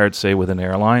going to get hired, say, with an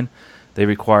airline, they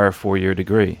require a 4-year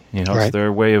degree. Right. It's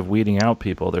their way of weeding out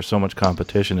people. There's so much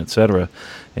competition, et cetera.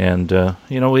 And,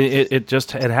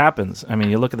 it happens. I mean,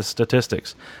 you look at the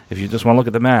statistics. If you just want to look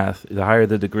at the math, the higher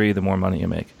the degree, the more money you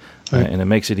make. Right. And it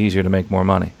makes it easier to make more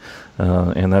money.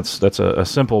 And that's a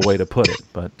simple way to put it.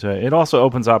 But it also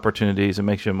opens opportunities. It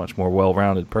makes you a much more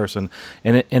well-rounded person.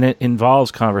 And it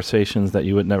involves conversations that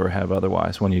you would never have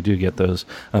otherwise when you do get those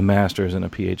a master's and a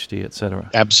PhD, et cetera.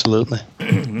 Absolutely.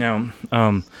 Now,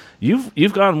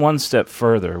 you've gone one step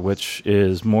further, which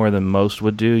is more than most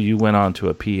would do. You went on to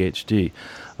a PhD.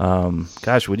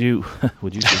 Gosh, would you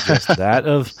suggest that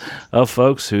of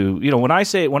folks who, all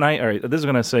right, this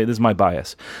is my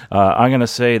bias. I'm going to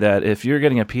say that if you're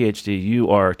getting a PhD, you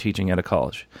are teaching at a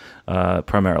college,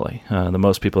 primarily. The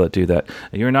most people that do that,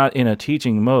 you're not in a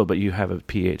teaching mode, but you have a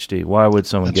PhD. Why would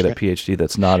someone get a PhD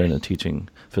that's not in a teaching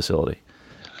facility?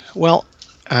 Well,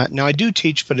 now I do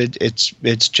teach, but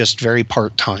it's just very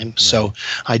part-time. Right. So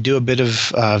I do a bit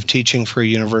of teaching for a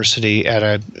university at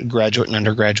a graduate and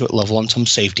undergraduate level on some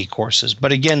safety courses.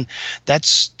 But again,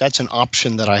 that's an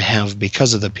option that I have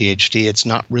because of the PhD. It's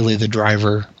not really the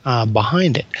driver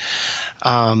behind it.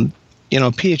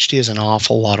 PhD is an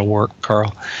awful lot of work,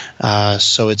 Carl.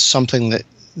 So it's something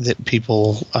that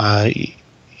people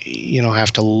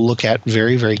have to look at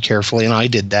very, very carefully. And I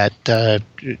did that.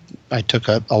 I took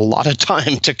a lot of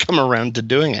time to come around to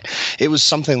doing it. It was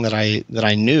something that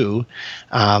I knew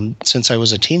since I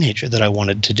was a teenager that I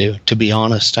wanted to do. To be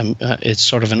honest, it's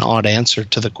sort of an odd answer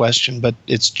to the question, but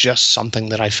it's just something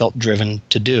that I felt driven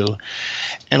to do.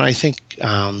 And I think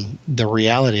the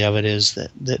reality of it is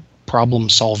that problem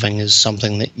solving is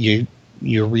something that you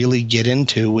really get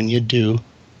into when you do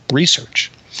research.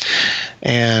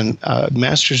 And a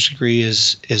master's degree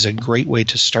is a great way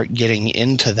to start getting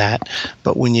into that.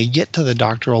 But when you get to the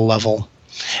doctoral level,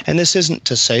 and this isn't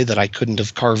to say that I couldn't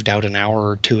have carved out an hour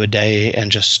or two a day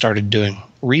and just started doing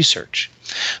research,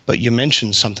 but you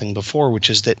mentioned something before, which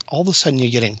is that all of a sudden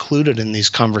you get included in these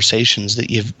conversations that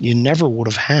you never would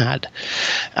have had.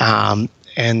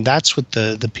 And that's what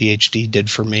the PhD did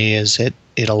for me, is it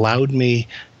allowed me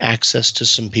access to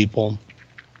some people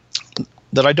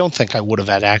that I don't think I would have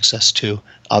had access to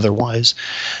otherwise.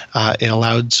 It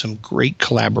allowed some great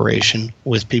collaboration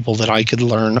with people that I could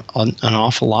learn an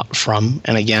awful lot from.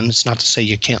 And again, it's not to say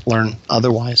you can't learn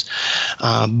otherwise,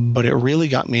 but it really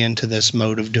got me into this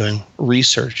mode of doing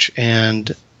research.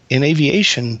 And in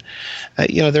aviation,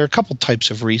 there are a couple types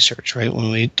of research, right?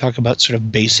 When we talk about sort of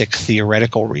basic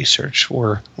theoretical research,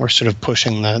 we're sort of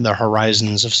pushing the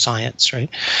horizons of science, right?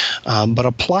 But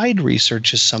applied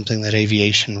research is something that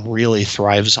aviation really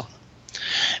thrives on.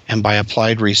 And by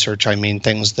applied research, I mean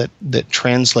things that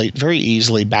translate very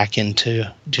easily back into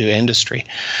industry.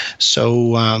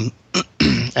 So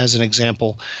as an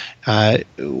example, a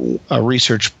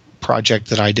research project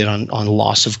that I did on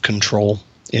loss of control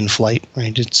in flight,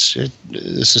 right? This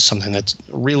is something that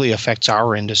really affects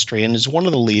our industry and is one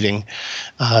of the leading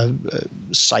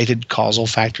cited causal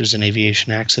factors in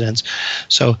aviation accidents.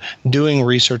 So doing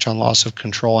research on loss of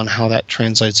control and how that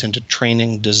translates into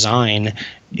training design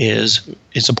is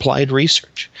applied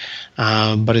research.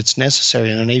 But it's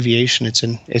necessary. And in aviation, it's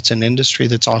an industry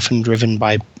that's often driven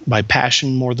by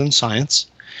passion more than science.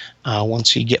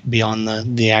 Once you get beyond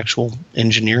the actual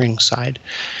engineering side.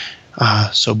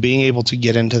 So being able to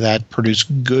get into that, produce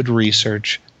good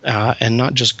research, and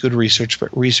not just good research,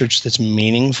 but research that's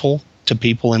meaningful to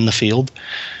people in the field,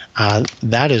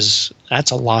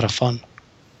 that's a lot of fun.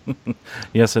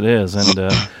 Yes, it is.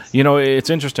 And, it's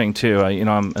interesting, too.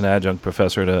 I'm an adjunct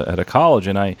professor at a college,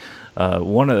 and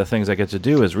one of the things I get to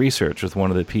do is research with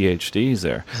one of the PhDs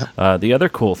there. The other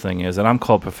cool thing is that I'm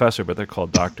called professor, but they're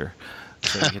called doctor.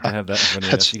 So you get to have that in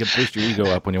front of you. You can boost your ego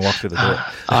up when you walk through the door.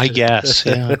 I guess,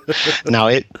 yeah.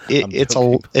 No,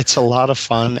 it's a lot of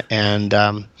fun, and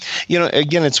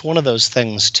again, it's one of those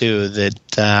things too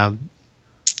that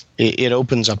it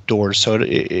opens up doors. So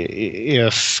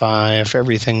if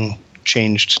everything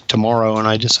changed tomorrow and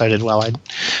I decided, well, I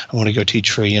want to go teach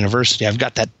for a university, I've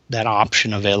got that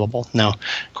option available. Now,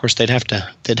 of course, they'd have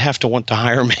to want to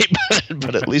hire me,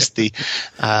 but at least the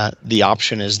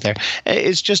option is there.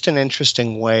 It's just an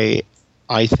interesting way,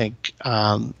 I think,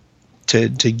 to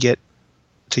get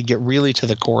really to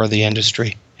the core of the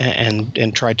industry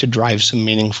and try to drive some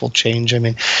meaningful change. I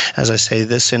mean, as I say,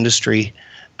 this industry,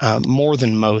 more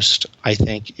than most, I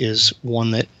think, is one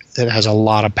that has a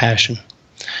lot of passion.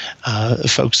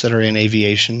 Folks that are in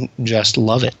aviation just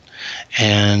love it.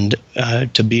 And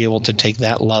to be able to take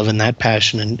that love and that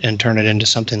passion and turn it into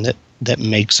something that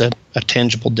makes a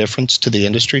tangible difference to the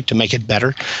industry, to make it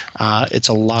better, it's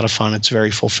a lot of fun. It's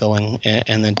very fulfilling.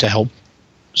 And then to help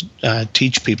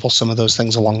teach people some of those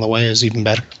things along the way is even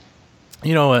better.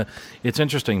 It's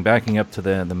interesting, backing up to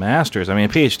the master's. I mean,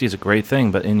 a PhD is a great thing,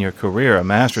 but in your career, a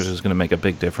master's is going to make a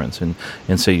big difference in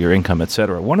say, your income, et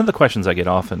cetera. One of the questions I get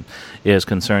often is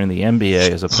concerning the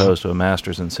MBA as opposed to a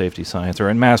master's in safety science, or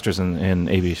a master's in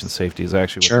aviation safety is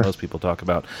actually what most people talk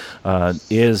about,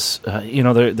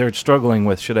 they're struggling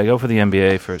with, should I go for the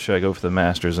MBA, should I go for the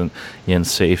master's in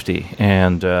safety?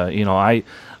 And,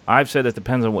 I've said it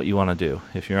depends on what you want to do.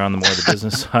 If you're on the the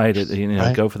business side,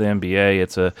 right. Go for the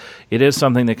MBA. It is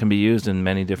something that can be used in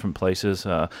many different places.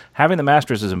 Having the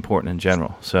master's is important in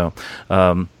general. So,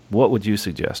 what would you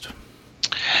suggest?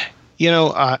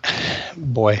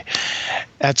 Boy,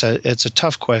 it's a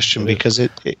tough question because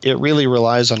it really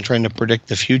relies on trying to predict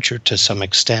the future to some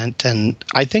extent, and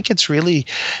I think it's really,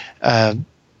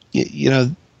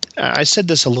 I said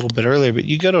this a little bit earlier, but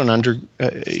you go to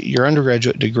your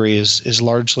undergraduate degree is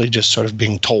largely just sort of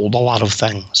being told a lot of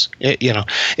things.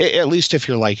 At least if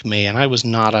you're like me, and I was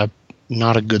not a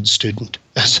good student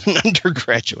as an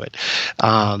undergraduate.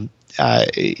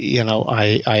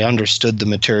 I understood the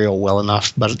material well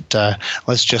enough, but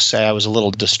let's just say I was a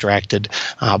little distracted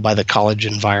by the college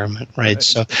environment, right?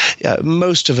 So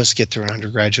most of us get through an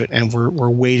undergraduate, and we're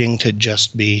waiting to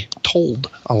just be told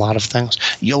a lot of things.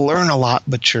 You'll learn a lot,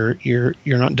 but you're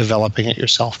not developing it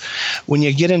yourself. When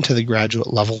you get into the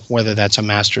graduate level, whether that's a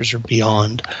master's or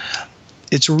beyond,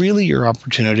 it's really your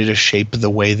opportunity to shape the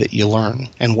way that you learn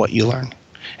and what you learn,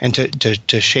 and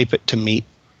to shape it to meet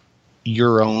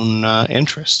your own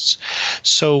interests.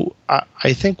 So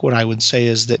I think what I would say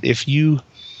is that if you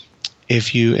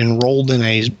enrolled in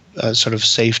a sort of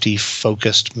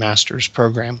safety-focused master's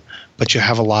program, but you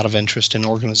have a lot of interest in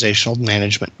organizational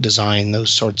management, design,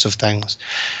 those sorts of things,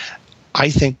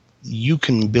 I think you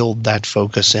can build that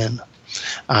focus in.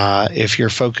 If your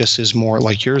focus is more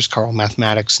like yours, Carl,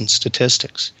 mathematics and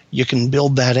statistics, you can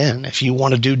build that in. If you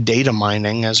want to do data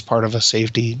mining as part of a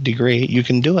safety degree, you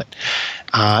can do it.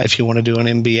 If you want to do an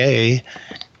MBA,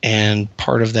 and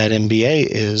part of that MBA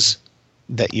is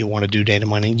that you want to do data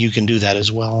mining, you can do that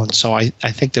as well. And so I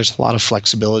think there's a lot of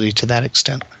flexibility to that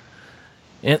extent.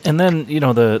 And then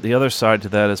the other side to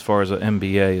that, as far as an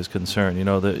MBA is concerned,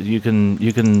 you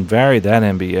can vary that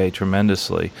MBA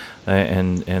tremendously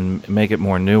and make it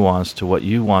more nuanced to what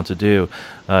you want to do.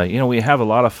 We have a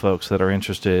lot of folks that are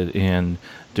interested in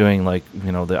doing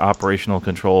the operational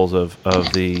controls of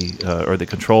the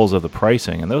controls of the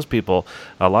pricing, and those people,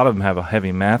 a lot of them have a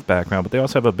heavy math background, but they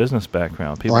also have a business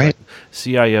background. People right. like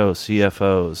CIOs,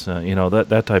 CFOs,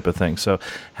 that type of thing. So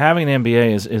having an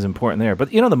MBA is important there.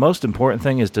 But the most important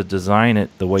thing is to design it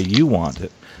the way you want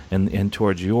it and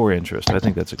towards your interest. I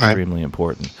think that's extremely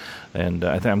important. And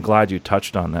I'm glad you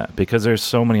touched on that, because there's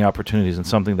so many opportunities and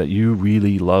something that you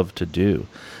really love to do.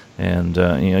 And,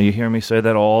 you hear me say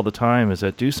that all the time, is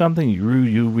that do something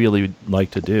you really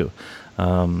like to do.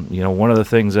 One of the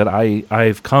things that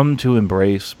I've come to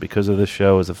embrace because of this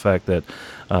show is the fact that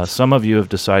some of you have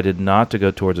decided not to go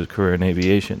towards a career in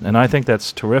aviation. And I think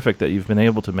that's terrific that you've been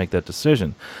able to make that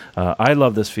decision. I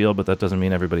love this field, but that doesn't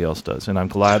mean everybody else does. And I'm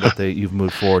glad that you've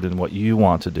moved forward in what you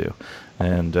want to do.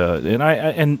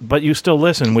 But you still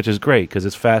listen, which is great because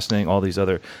it's fascinating, all these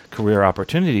other career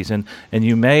opportunities, and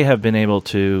you may have been able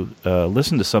to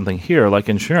listen to something here like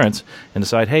insurance and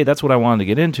decide, hey, that's what I wanted to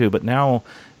get into, but now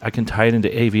I can tie it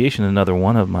into aviation, another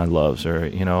one of my loves, or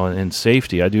in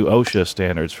safety, I do OSHA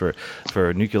standards for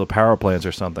nuclear power plants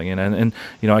or something, and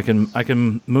I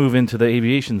can move into the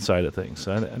aviation side of things.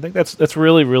 So I think that's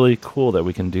really, really cool that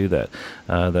we can do that,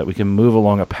 that we can move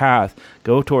along a path,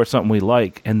 go towards something we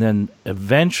like, and then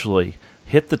eventually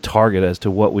hit the target as to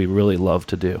what we really love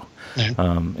to do.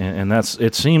 Mm-hmm. And that's,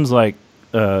 it seems like,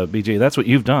 BJ, that's what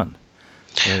you've done.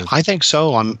 I think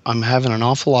so. I'm having an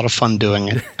awful lot of fun doing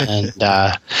it, and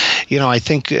I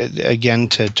think again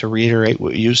to reiterate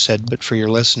what you said, but for your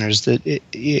listeners, that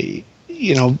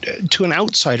to an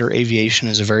outsider, aviation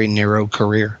is a very narrow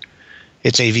career.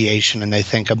 It's aviation, and they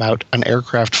think about an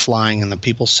aircraft flying and the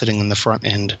people sitting in the front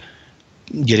end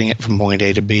getting it from point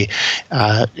A to B.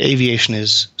 Aviation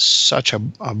is such a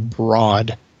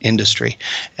broad industry,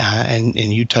 and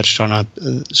you touched on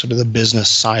sort of the business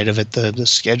side of it, the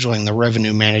scheduling, the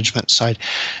revenue management side.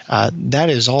 That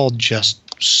is all just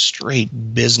straight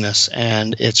business,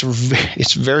 and it's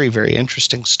very, very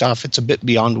interesting stuff. It's a bit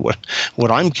beyond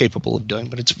what I'm capable of doing,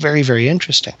 but it's very, very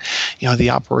interesting. The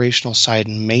operational side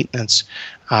and maintenance,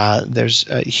 there's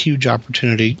a huge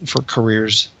opportunity for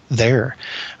careers there.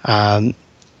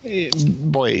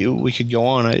 Boy, we could go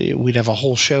on. We'd have a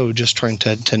whole show just trying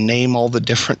to name all the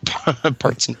different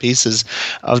parts and pieces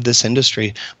of this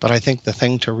industry. But I think the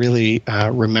thing to really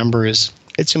remember is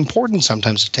it's important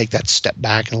sometimes to take that step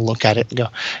back and look at it and go,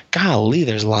 golly,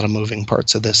 there's a lot of moving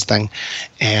parts of this thing.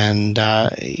 And,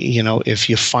 if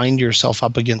you find yourself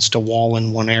up against a wall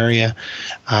in one area,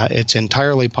 it's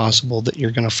entirely possible that you're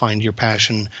going to find your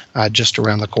passion just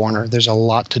around the corner. There's a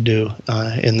lot to do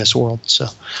in this world. So.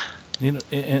 And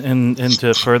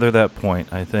to further that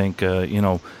point, I think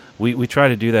we try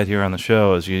to do that here on the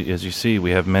show. As you see,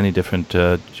 we have many different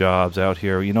jobs out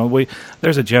here.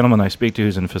 There's a gentleman I speak to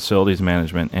who's in facilities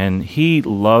management, and he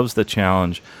loves the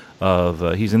challenge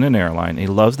of. He's in an airline. He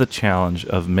loves the challenge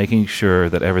of making sure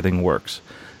that everything works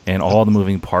and all the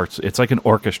moving parts. It's like an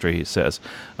orchestra, he says.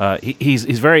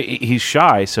 He's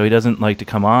shy, so he doesn't like to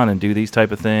come on and do these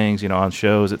type of things, on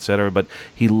shows, etc. But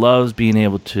he loves being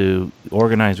able to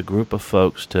organize a group of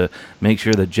folks to make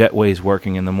sure the jetway's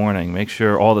working in the morning, make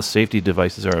sure all the safety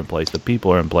devices are in place, the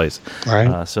people are in place.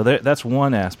 Right. So that's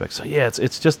one aspect. So yeah,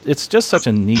 it's just such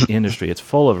a neat industry. It's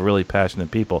full of really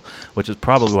passionate people, which is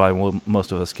probably why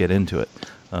most of us get into it.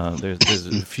 There's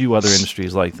a few other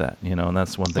industries like that, and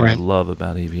that's one thing I love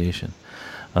about aviation.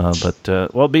 Well,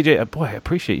 BJ, boy, I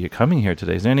appreciate you coming here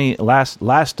today. Is there any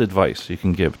last advice you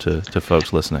can give to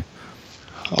folks listening?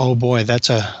 Oh boy, that's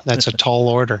a tall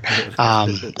order.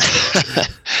 I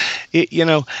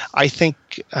think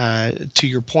to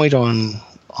your point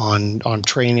on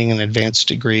training and advanced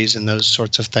degrees and those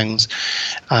sorts of things.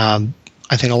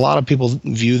 I think a lot of people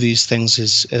view these things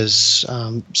as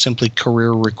simply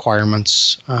career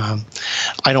requirements. I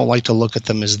don't like to look at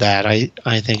them as that.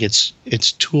 I think it's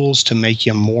tools to make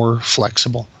you more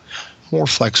flexible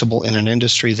in an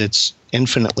industry that's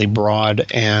infinitely broad.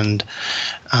 And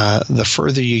the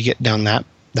further you get down that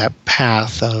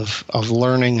path of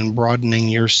learning and broadening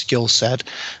your skill set,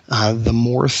 the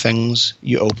more things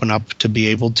you open up to be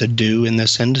able to do in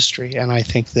this industry. And I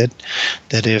think that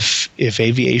if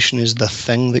aviation is the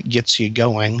thing that gets you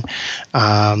going,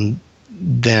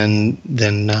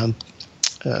 then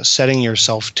setting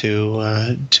yourself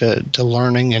to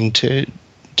learning and to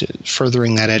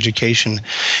furthering that education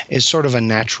is sort of a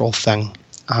natural thing.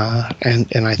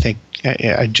 And I think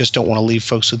I just don't want to leave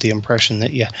folks with the impression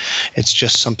that it's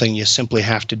just something you simply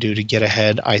have to do to get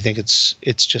ahead. I think it's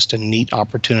just a neat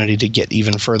opportunity to get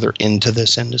even further into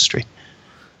this industry.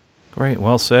 Great,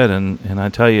 well said. And I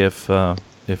tell you,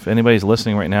 if anybody's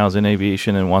listening right now is in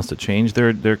aviation and wants to change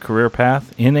their career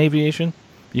path in aviation,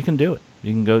 you can do it.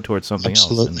 You can go towards something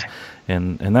Absolutely. else.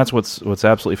 And that's what's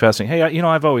absolutely fascinating. Hey,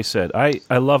 I've always said I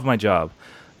love my job,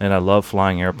 and I love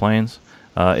flying airplanes.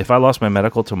 If I lost my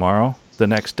medical tomorrow, the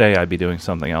next day I'd be doing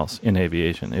something else in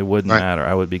aviation. It wouldn't matter.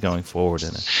 I would be going forward in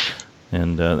it.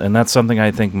 And that's something I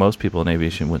think most people in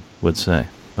aviation would say.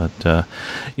 But,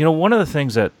 one of the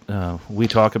things that we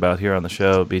talk about here on the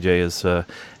show, BJ, is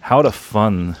how to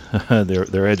fund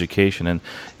their education.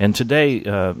 And today,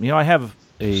 I have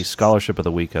a scholarship of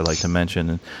the week I'd like to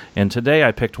mention. And today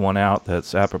I picked one out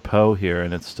that's apropos here,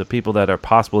 and it's to people that are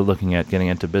possibly looking at getting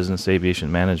into business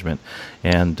aviation management.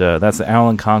 And that's the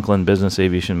Alan Conklin Business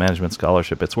Aviation Management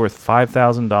Scholarship. It's worth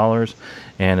 $5,000,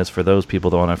 and it's for those people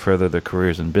that want to further their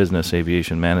careers in business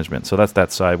aviation management. So that's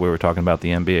that side where we're talking about the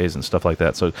MBAs and stuff like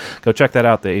that. So go check that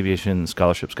out, the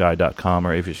aviationscholarshipsguide.com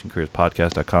or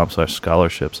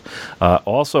aviationcareerspodcast.com/scholarships.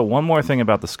 Also, one more thing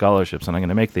about the scholarships, and I'm going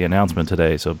to make the announcement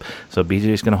today, so BJ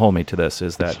is going to hold me to this,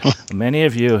 is that many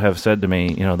of you have said to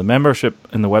me, the membership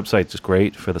in the website is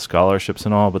great for the scholarships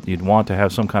and all, but you'd want to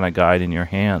have some kind of guide in your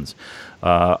hands.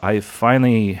 I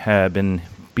finally have been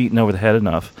beaten over the head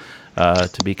enough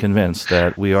to be convinced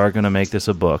that we are going to make this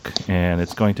a book, and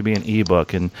it's going to be an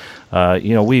ebook. And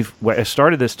I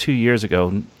started this 2 years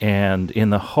ago, and in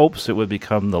the hopes it would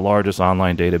become the largest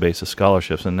online database of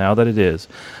scholarships. And now that it is,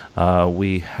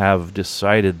 we have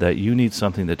decided that you need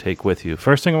something to take with you.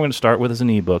 First thing we're going to start with is an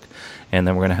ebook, and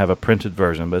then we're going to have a printed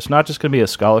version. But it's not just going to be a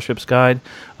scholarships guide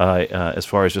as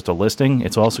far as just a listing.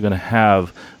 It's also going to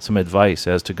have some advice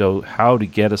as to how to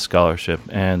get a scholarship,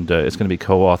 and it's going to be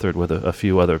co-authored with a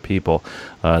few other people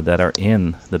that are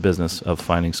in the business of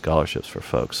finding scholarships for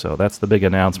folks. So that's the big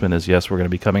announcement is, yes, we're going to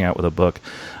be coming out with a book.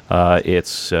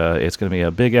 It's going to be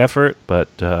a big effort, but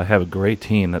I have a great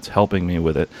team that's helping me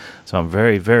with it. So I'm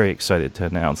very, very excited to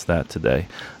announce that today.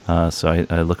 So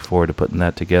I look forward to putting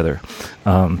that together.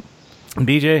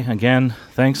 BJ, again,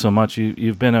 thanks so much.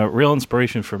 You've been a real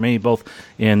inspiration for me, both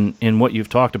in what you've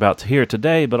talked about here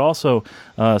today, but also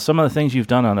some of the things you've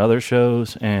done on other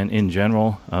shows and in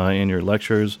general in your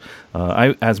lectures.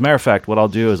 As a matter of fact, what I'll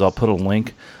do is I'll put a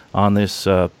link on this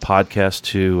podcast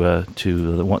to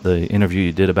the interview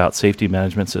you did about safety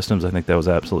management systems. I think that was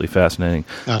absolutely fascinating.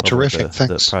 Terrific,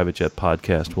 thanks. The Private Jet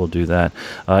podcast. We'll do that.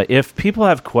 If people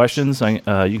have questions, you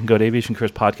can go to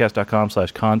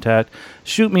aviationcareerspodcast.com/contact.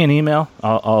 Shoot me an email.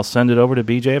 I'll send it over to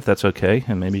BJ if that's okay,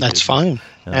 and maybe that's fine.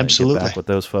 Absolutely. Get back with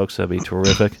those folks. That'd be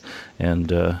terrific.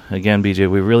 And again, BJ,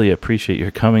 we really appreciate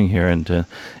your coming here, and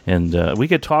we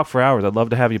could talk for hours. I'd love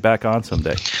to have you back on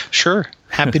someday. Sure.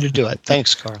 Happy to do it.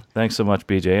 Thanks, Carl. Thanks so much,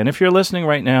 BJ. And if you're listening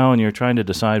right now and you're trying to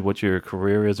decide what your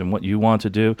career is and what you want to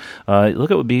do,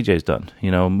 look at what BJ's done.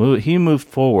 He moved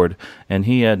forward, and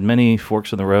he had many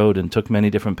forks in the road and took many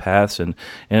different paths. And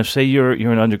if, say, you're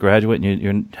an undergraduate and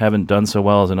you haven't done so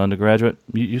well as an undergraduate,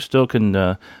 you still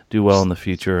can do well in the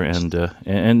future. And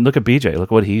look at BJ.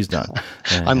 Look what he's done.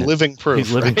 I'm living proof.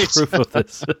 He's living proof of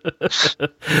this.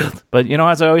 But,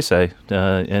 as I always say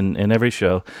in every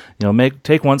show,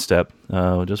 take one step.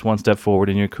 Just one step forward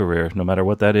in your career, no matter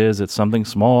what that is. It's something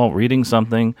small, reading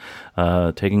something,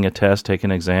 taking a test,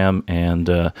 taking an exam,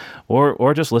 and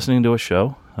or just listening to a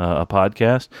show, a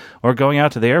podcast, or going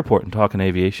out to the airport and talking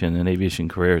aviation and aviation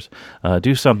careers.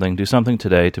 Do something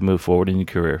today to move forward in your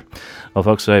career. Well,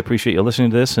 folks, I appreciate you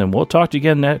listening to this, and we'll talk to you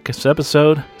again next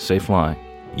episode. Safe flying.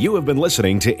 You have been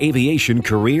listening to Aviation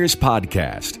Careers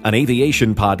Podcast, an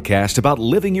aviation podcast about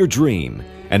living your dream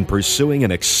and pursuing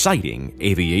an exciting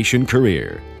aviation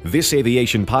career. This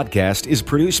aviation podcast is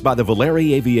produced by the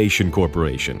Valeri Aviation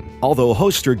Corporation. Although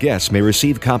hosts or guests may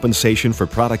receive compensation for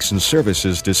products and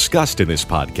services discussed in this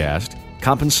podcast,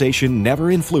 compensation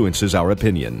never influences our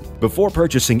opinion. Before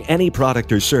purchasing any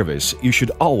product or service, you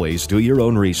should always do your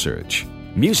own research.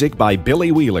 Music by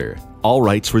Billy Wheeler. All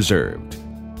rights reserved.